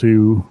they're able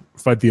to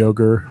fight the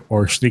ogre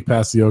or sneak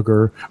past the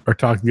ogre or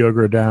talk the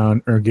ogre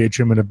down or engage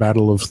him in a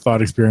battle of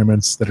thought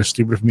experiments that are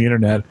stupid from the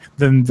internet,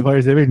 then the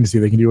players have agency.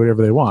 They can do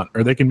whatever they want,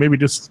 or they can maybe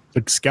just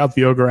scout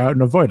the ogre out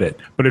and avoid it.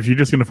 But if you're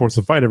just going to force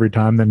a fight every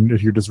time, then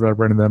if you're just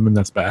running them, and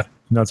that's bad.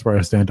 And that's where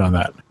I stand on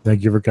that.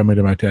 Thank you for coming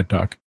to my TED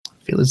Talk.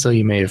 I feel as though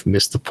you may have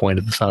missed the point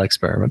of the thought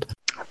experiment.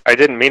 I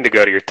didn't mean to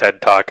go to your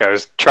TED Talk. I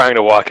was trying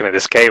to walk into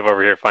this cave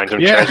over here, find some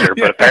treasure,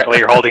 but apparently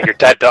you're holding your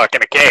TED Talk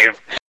in a cave.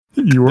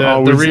 You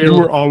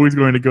were always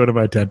going to go to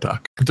my TED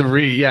Talk.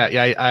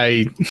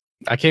 I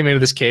came into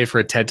this cave for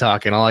a TED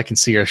Talk, and all I can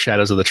see are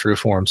shadows of the true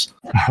forms.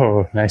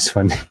 Oh, nice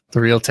one.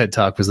 The real TED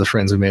Talk was the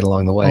friends we made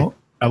along the way. Well,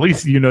 at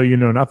least you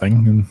know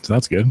nothing, and so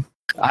that's good.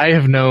 I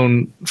have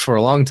known for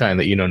a long time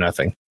that you know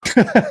nothing.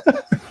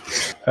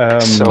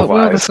 That's not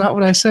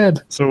what I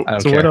said. So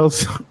what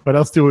else? What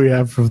else do we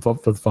have for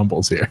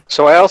fumbles here?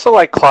 So I also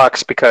like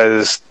clocks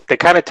because they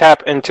kind of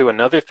tap into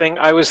another thing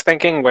I was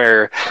thinking,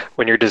 where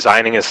when you're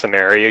designing a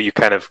scenario, you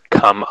kind of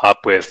come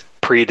up with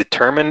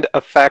predetermined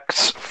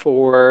effects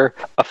for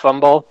a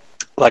fumble.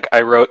 Like,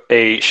 I wrote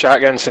a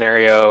shotgun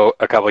scenario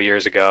a couple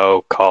years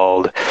ago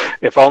called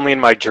 "If Only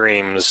in My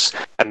Dreams,"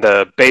 and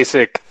the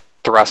basic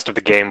thrust of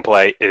the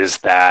gameplay is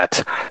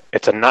that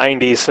it's a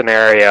 90s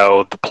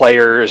scenario. The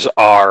players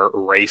are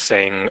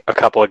racing a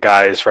couple of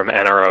guys from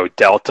NRO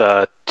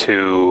Delta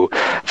to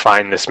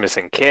find this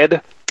missing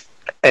kid.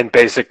 And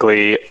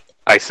basically,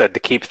 I said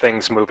to keep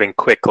things moving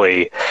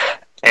quickly,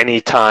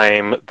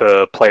 anytime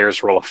the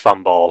players roll a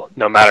fumble,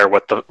 no matter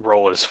what the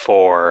roll is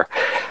for,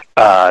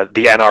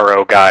 the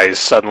NRO guys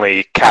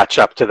suddenly catch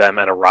up to them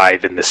and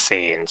arrive in the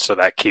scene. So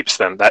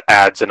that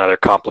adds another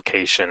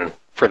complication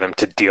for them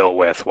to deal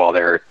with while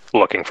they're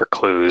looking for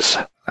clues.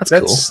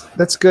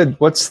 That's good.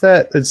 What's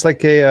that? It's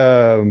like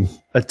a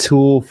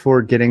tool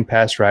for getting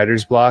past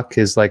writer's block.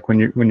 Is like when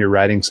you're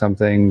writing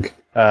something,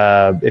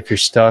 if you're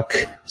stuck,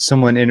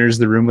 someone enters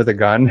the room with a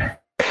gun.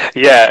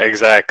 Yeah,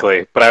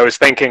 exactly. But I was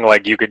thinking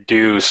like you could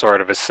do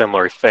sort of a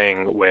similar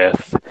thing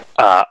with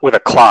a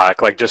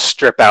clock. Like just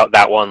strip out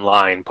that one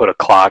line, put a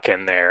clock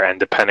in there, and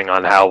depending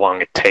on how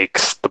long it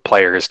takes the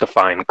players to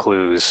find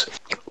clues,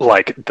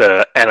 like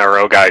the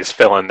NRO guys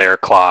fill in their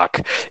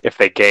clock. If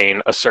they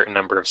gain a certain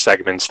number of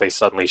segments, they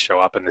suddenly show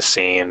up in the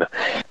scene.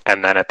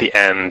 And then at the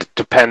end,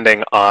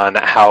 depending on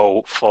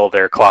how full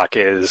their clock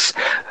is,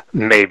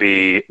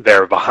 maybe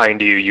they're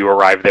behind you, you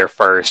arrive there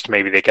first,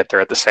 maybe they get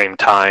there at the same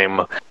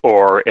time,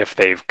 or if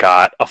they've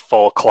got a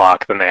full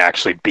clock, then they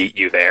actually beat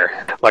you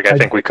there. Like, I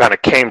think we kind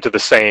of came to the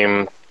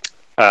same,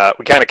 a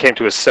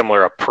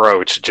similar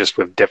approach, just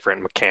with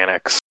different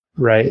mechanics.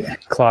 Right.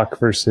 Clock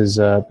versus,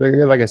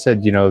 like I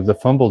said, the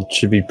fumble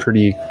should be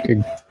pretty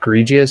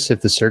egregious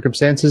if the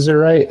circumstances are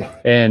right.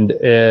 And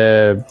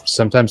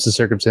sometimes the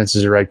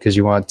circumstances are right because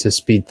you want to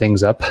speed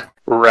things up.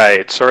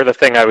 Right. Sort of the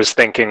thing I was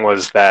thinking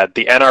was that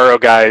the NRO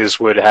guys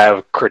would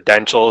have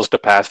credentials to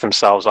pass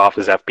themselves off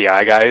as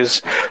FBI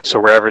guys. So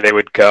wherever they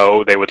would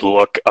go, they would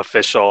look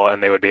official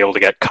and they would be able to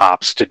get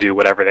cops to do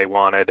whatever they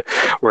wanted.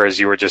 Whereas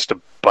you were just a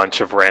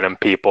bunch of random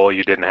people.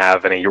 You didn't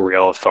have any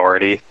real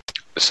authority.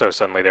 So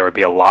suddenly there would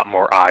be a lot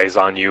more eyes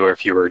on you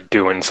if you were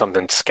doing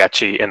something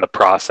sketchy in the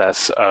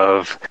process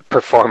of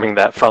performing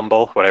that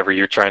fumble, whatever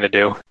you're trying to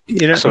do.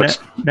 So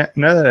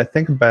now that I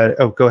think about it,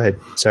 oh, go ahead.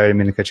 Sorry, I didn't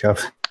mean to cut you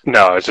off.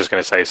 No, I was just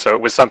going to say, so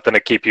it was something to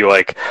keep you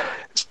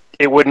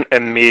it wouldn't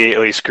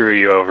immediately screw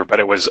you over, but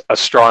it was a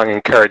strong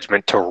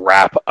encouragement to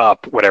wrap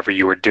up whatever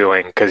you were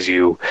doing because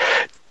you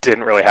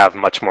didn't really have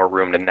much more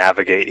room to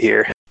navigate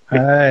here.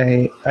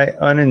 I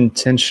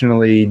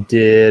unintentionally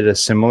did a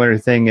similar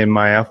thing in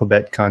my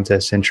alphabet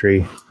contest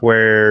entry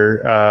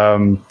where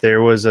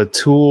there was a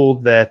tool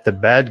that the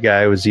bad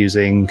guy was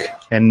using,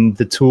 and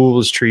the tool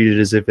was treated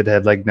as if it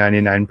had like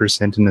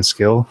 99% in the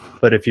skill.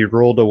 But if you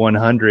rolled a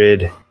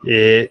 100,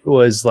 it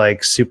was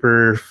like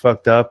super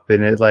fucked up,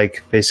 and it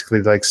like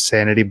basically like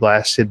sanity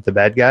blasted the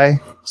bad guy.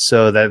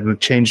 So that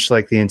changed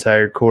like the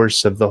entire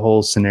course of the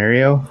whole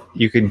scenario.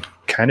 You could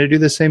kind of do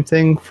the same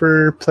thing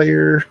for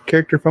player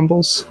character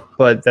fumbles,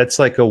 but that's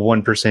like a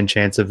 1%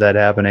 chance of that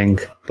happening.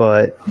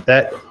 But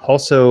that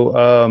also,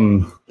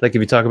 like if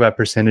you talk about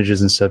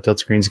percentages and stuff, Delta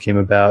Screens came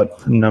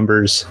about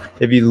numbers.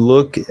 If you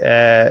look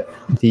at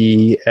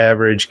the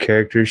average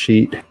character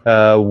sheet,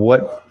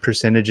 what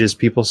percentages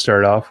people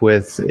start off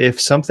with, if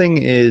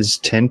something is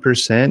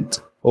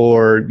 10%,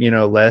 or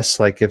less,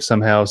 like if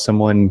somehow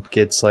someone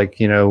gets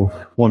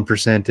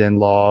 1% in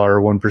law or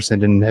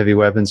 1% in heavy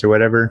weapons or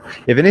whatever,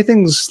 if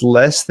anything's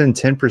less than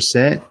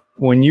 10%,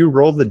 when you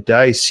roll the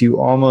dice, you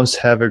almost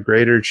have a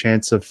greater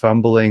chance of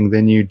fumbling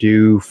than you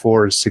do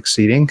for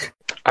succeeding.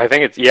 I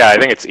think it's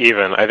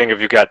even. I think if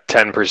you've got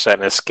 10%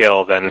 in a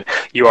skill, then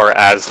you are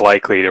as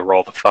likely to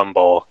roll the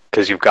fumble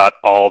because you've got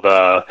all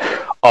the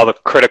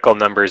critical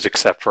numbers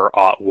except for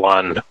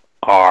 @1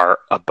 are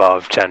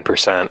above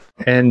 10%.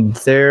 And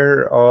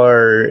there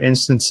are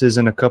instances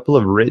in a couple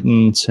of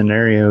written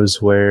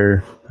scenarios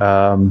where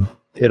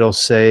it'll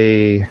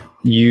say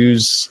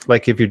use,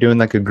 like if you're doing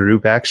like a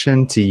group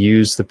action, to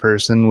use the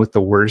person with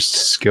the worst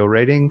skill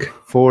rating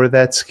for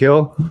that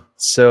skill.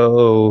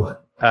 So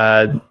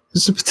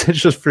there's a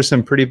potential for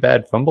some pretty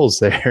bad fumbles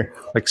there.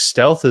 Like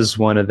stealth is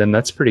one of them.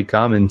 That's pretty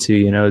common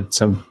too.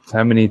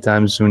 How many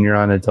times when you're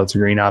on a Delta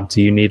Green op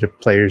do you need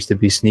players to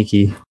be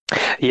sneaky?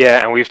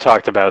 Yeah, and we've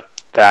talked about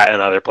that in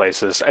other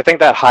places. I think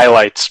that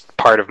highlights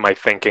part of my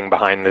thinking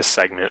behind this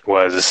segment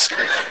was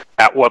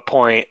at what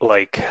point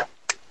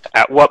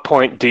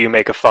do you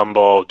make a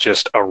fumble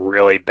just a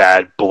really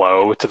bad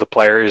blow to the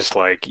players?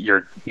 Like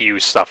you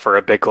suffer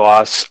a big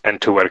loss, and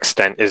to what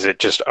extent is it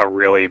just a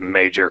really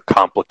major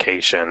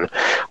complication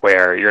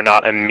where you're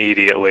not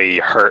immediately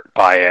hurt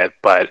by it,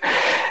 but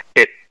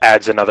it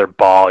adds another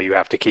ball you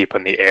have to keep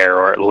in the air,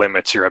 or it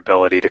limits your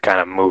ability to kind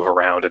of move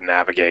around and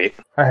navigate.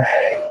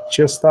 I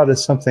just thought of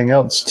something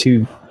else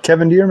too.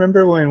 Kevin, do you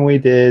remember when we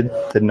did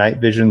the Night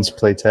Visions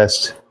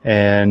playtest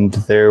and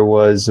there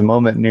was a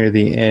moment near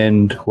the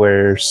end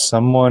where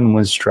someone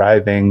was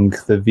driving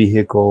the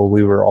vehicle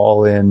we were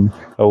all in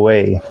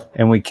away,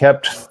 and we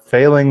kept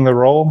failing the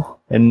roll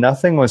and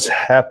nothing was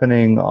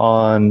happening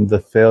on the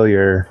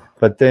failure,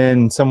 but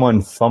then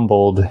someone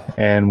fumbled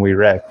and we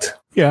wrecked?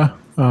 Yeah.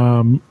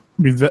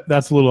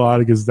 That's a little odd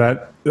because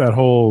that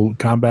whole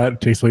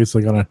combat takes place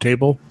like on a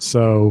table,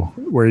 so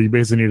where you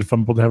basically need a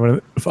fumble to have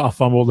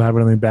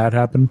anything bad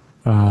happen.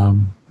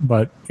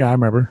 But yeah, I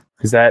remember.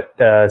 Does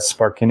that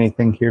spark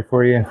anything here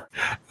for you?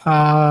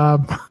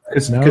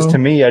 Because to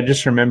me, I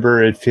just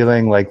remember it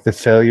feeling like the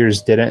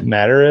failures didn't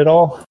matter at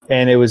all,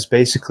 and it was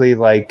basically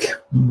like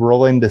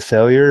rolling to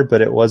failure,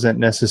 but it wasn't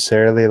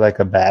necessarily like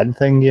a bad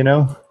thing.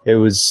 It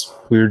was,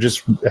 we were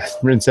just,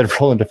 instead of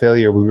rolling to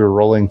failure, we were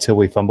rolling till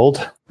we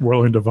fumbled.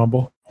 Rolling to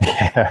fumble.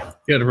 Yeah.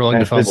 Good, rolling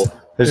to fumble.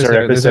 There's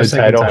our episode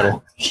second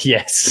title.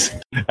 Yes.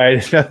 All right,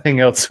 if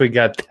nothing else, we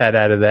got that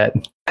out of that.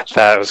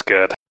 That was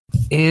good.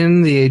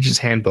 In the Agent's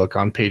Handbook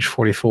on page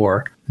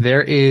 44,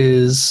 there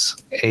is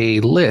a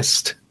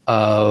list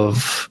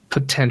of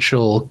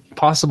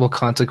possible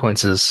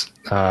consequences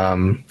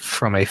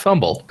from a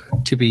fumble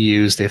to be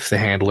used if the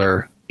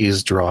handler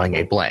is drawing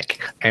a blank.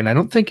 And I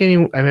don't think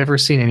I've ever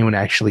seen anyone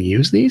actually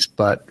use these,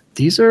 but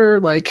these are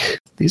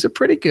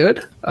pretty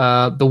good.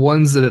 The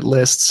ones that it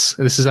lists,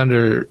 this is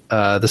under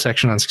the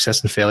section on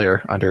success and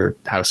failure under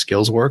how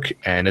skills work,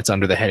 and it's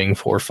under the heading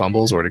for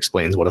fumbles, or it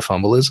explains what a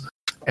fumble is.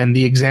 And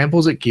the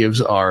examples it gives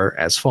are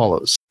as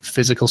follows: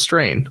 physical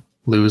strain,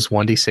 lose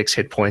 1d6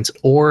 hit points,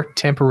 or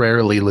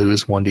temporarily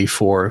lose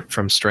 1d4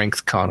 from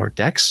strength, con, or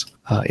dex.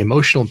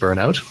 Emotional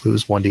burnout,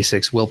 lose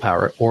 1d6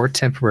 willpower, or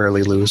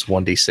temporarily lose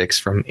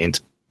 1d6 from int,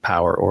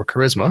 power, or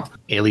charisma.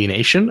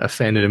 Alienation,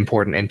 offend an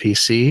important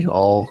NPC.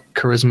 All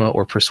charisma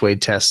or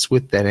persuade tests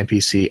with that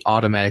NPC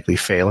automatically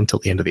fail until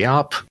the end of the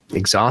op.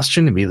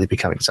 Exhaustion, immediately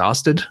become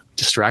exhausted.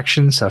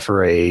 Distraction,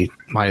 suffer a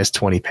minus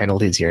 20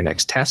 penalty to your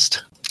next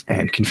test.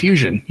 And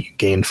confusion, you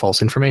gain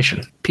false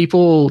information.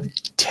 People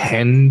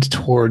tend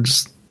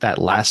towards that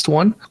last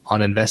one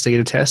on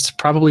investigative tests,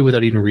 probably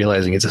without even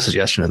realizing it's a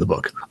suggestion in the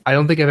book. I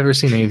don't think I've ever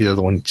seen any of the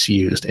other ones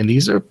used, and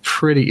these are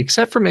pretty,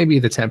 except for maybe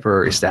the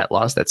temporary stat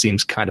loss, that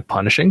seems kind of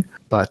punishing,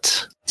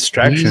 but...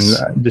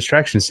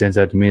 Distraction stands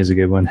out to me as a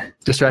good one.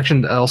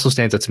 Distraction also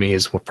stands out to me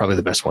as probably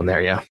the best one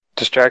there, yeah.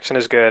 Distraction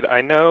is good.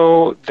 I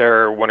know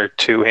there are one or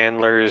two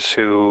handlers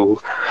who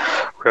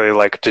really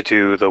like to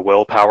do the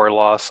willpower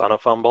loss on a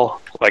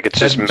fumble. Like it's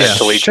just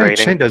mentally draining.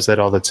 Shane does that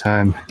all the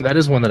time. That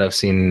is one that I've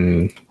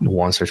seen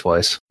once or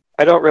twice.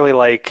 I don't really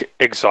like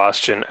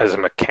exhaustion as a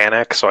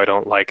mechanic, so I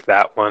don't like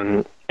that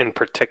one in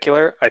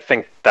particular. I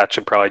think that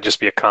should probably just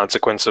be a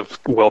consequence of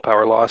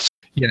willpower loss.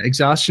 Yeah,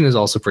 exhaustion is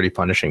also pretty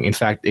punishing. In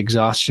fact,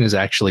 exhaustion is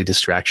actually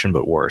distraction,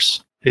 but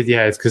worse.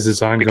 It's because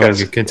it's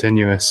ongoing and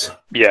continuous.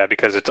 Yeah,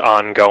 because it's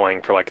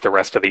ongoing for like the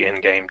rest of the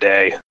in-game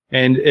day.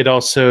 And it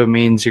also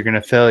means you're going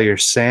to fail your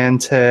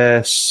sand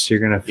tests. You're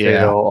going to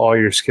fail all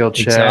your skill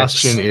checks.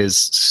 Exhaustion is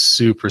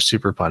super,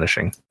 super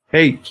punishing.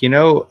 Hey,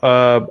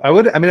 I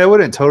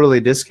wouldn't totally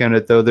discount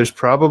it though. There's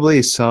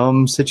probably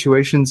some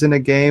situations in a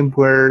game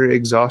where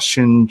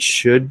exhaustion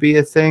should be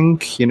a thing.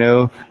 If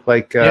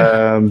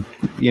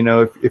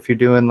you're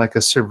doing like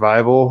a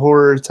survival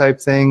horror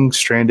type thing,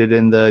 stranded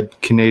in the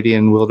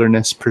Canadian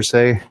wilderness per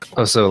se.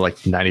 Oh, so like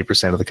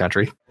 90% of the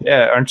country.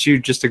 Yeah, aren't you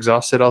just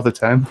exhausted all the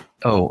time?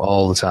 Oh,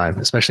 all the time,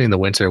 especially in the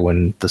winter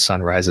when the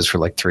sun rises for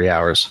like 3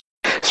 hours.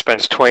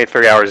 Spends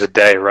 23 hours a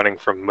day running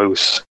from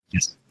moose.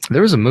 Yes.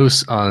 There was a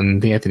moose on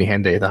the Anthony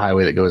Henday, the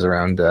highway that goes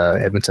around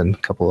Edmonton a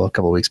couple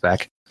of weeks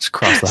back. Just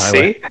across the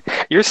highway.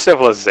 See? Your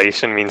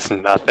civilization means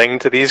nothing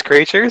to these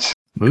creatures.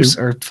 Moose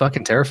are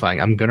fucking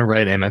terrifying. I'm going to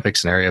write an epic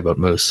scenario about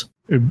moose.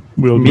 You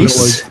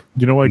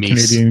know why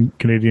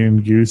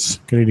Canadian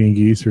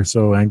geese are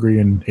so angry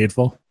and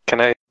hateful?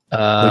 Can I?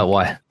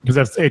 Why? Because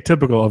that's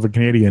atypical of a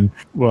Canadian.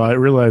 Well, I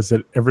realize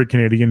that every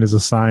Canadian is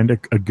assigned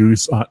a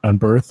goose on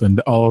birth, and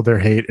all of their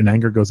hate and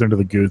anger goes into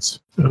the goose.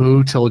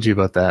 Who told you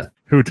about that?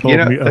 Who told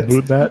me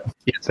about that?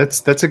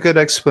 Yes. That's a good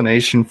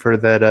explanation for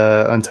that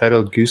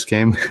Untitled Goose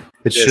Game.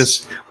 It's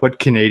just what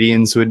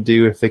Canadians would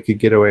do if they could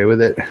get away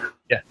with it.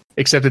 Yeah,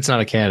 except it's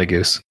not a Canada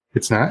goose.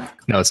 It's not?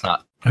 No, it's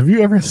not. Have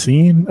you ever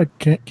seen a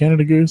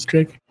Canada goose,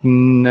 Jake?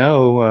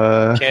 No.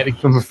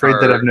 I'm afraid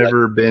that I've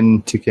never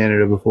been to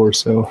Canada before,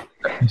 so...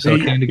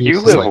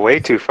 You live way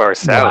too far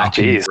south,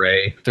 jeez.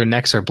 Gray. Their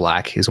necks are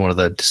black is one of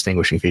the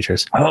distinguishing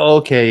features. Oh,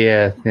 okay,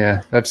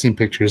 yeah. I've seen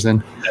pictures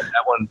then.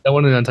 That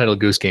one in Untitled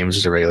Goose Game is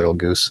just a regular old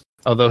goose.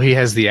 Although he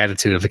has the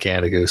attitude of a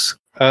Canada goose.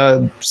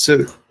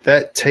 So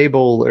that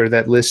table or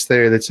that list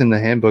there that's in the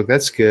handbook,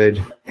 that's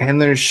good.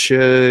 Handlers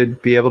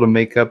should be able to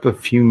make up a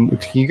few.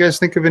 Can you guys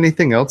think of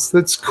anything else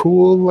that's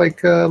cool,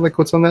 like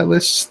what's on that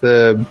list?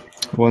 The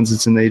ones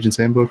that's in the agent's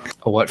handbook.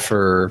 What,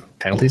 for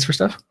penalties for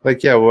stuff?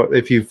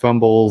 If you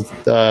fumble,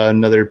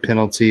 another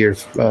penalty or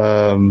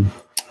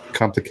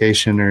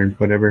complication or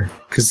whatever.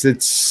 Because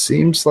it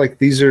seems like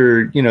these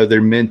are,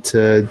 they're meant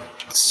to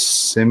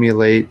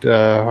simulate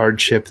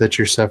hardship that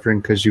you're suffering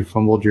because you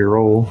fumbled your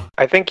roll.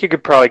 I think you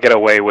could probably get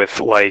away with,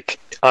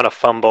 on a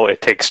fumble,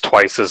 it takes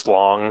twice as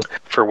long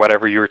for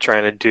whatever you were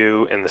trying to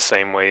do, in the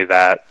same way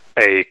that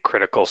a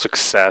critical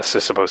success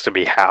is supposed to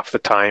be half the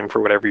time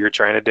for whatever you're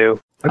trying to do.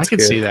 I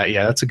could see that.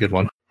 Yeah, that's a good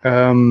one.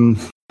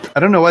 I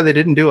don't know why they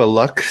didn't do a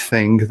luck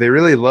thing. They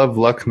really love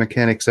luck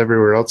mechanics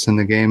everywhere else in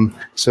the game.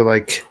 So,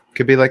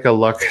 could be like a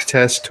luck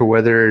test to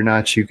whether or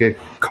not you get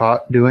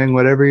caught doing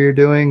whatever you're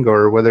doing,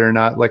 or whether or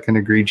not an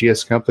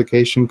egregious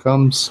complication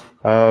comes.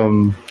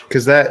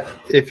 Because that,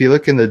 if you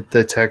look in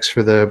the text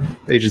for the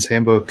agent's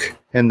handbook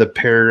and the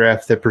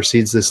paragraph that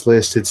precedes this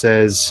list, it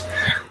says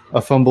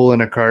a fumble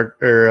in a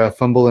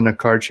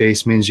car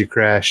chase means you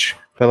crash.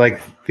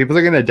 But people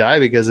are gonna die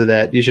because of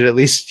that. You should at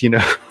least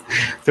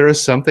throw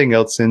something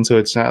else in, so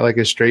it's not like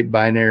a straight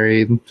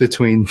binary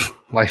between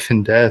life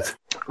and death.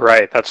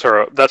 Right, that's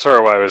sort of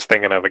what I was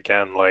thinking of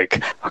again.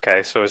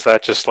 Okay, so is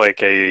that just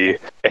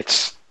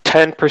it's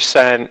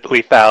 10%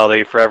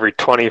 lethality for every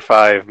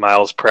 25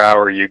 miles per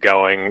hour you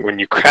going when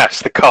you crash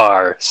the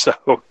car? So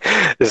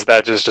is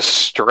that just a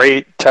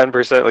straight 10%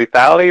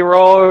 lethality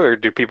roll, or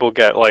do people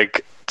get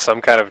some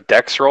kind of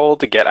dex roll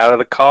to get out of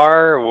the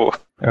car? Or,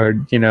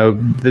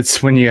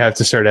 that's when you have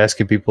to start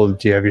asking people,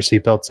 do you have your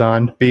seatbelts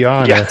on? Be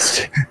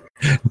honest.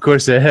 Yeah. Of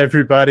course,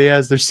 everybody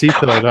has their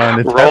seatbelt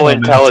on. Roll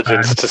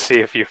intelligence to see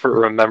if you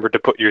remembered to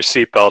put your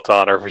seatbelt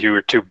on, or if you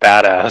were too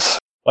badass.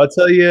 I'll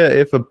tell you,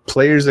 if a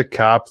player's a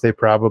cop, they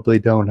probably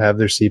don't have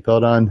their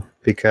seatbelt on,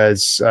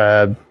 because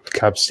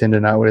cops tend to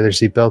not wear their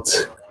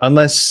seatbelts.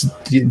 unless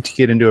you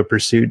get into a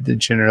pursuit,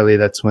 generally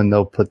that's when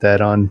they'll put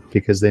that on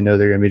because they know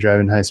they're going to be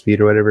driving high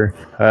speed or whatever.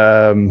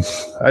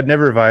 I'd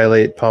never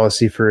violate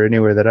policy for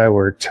anywhere that I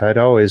worked. I'd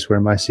always wear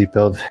my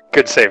seatbelt.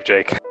 Good save,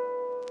 Jake.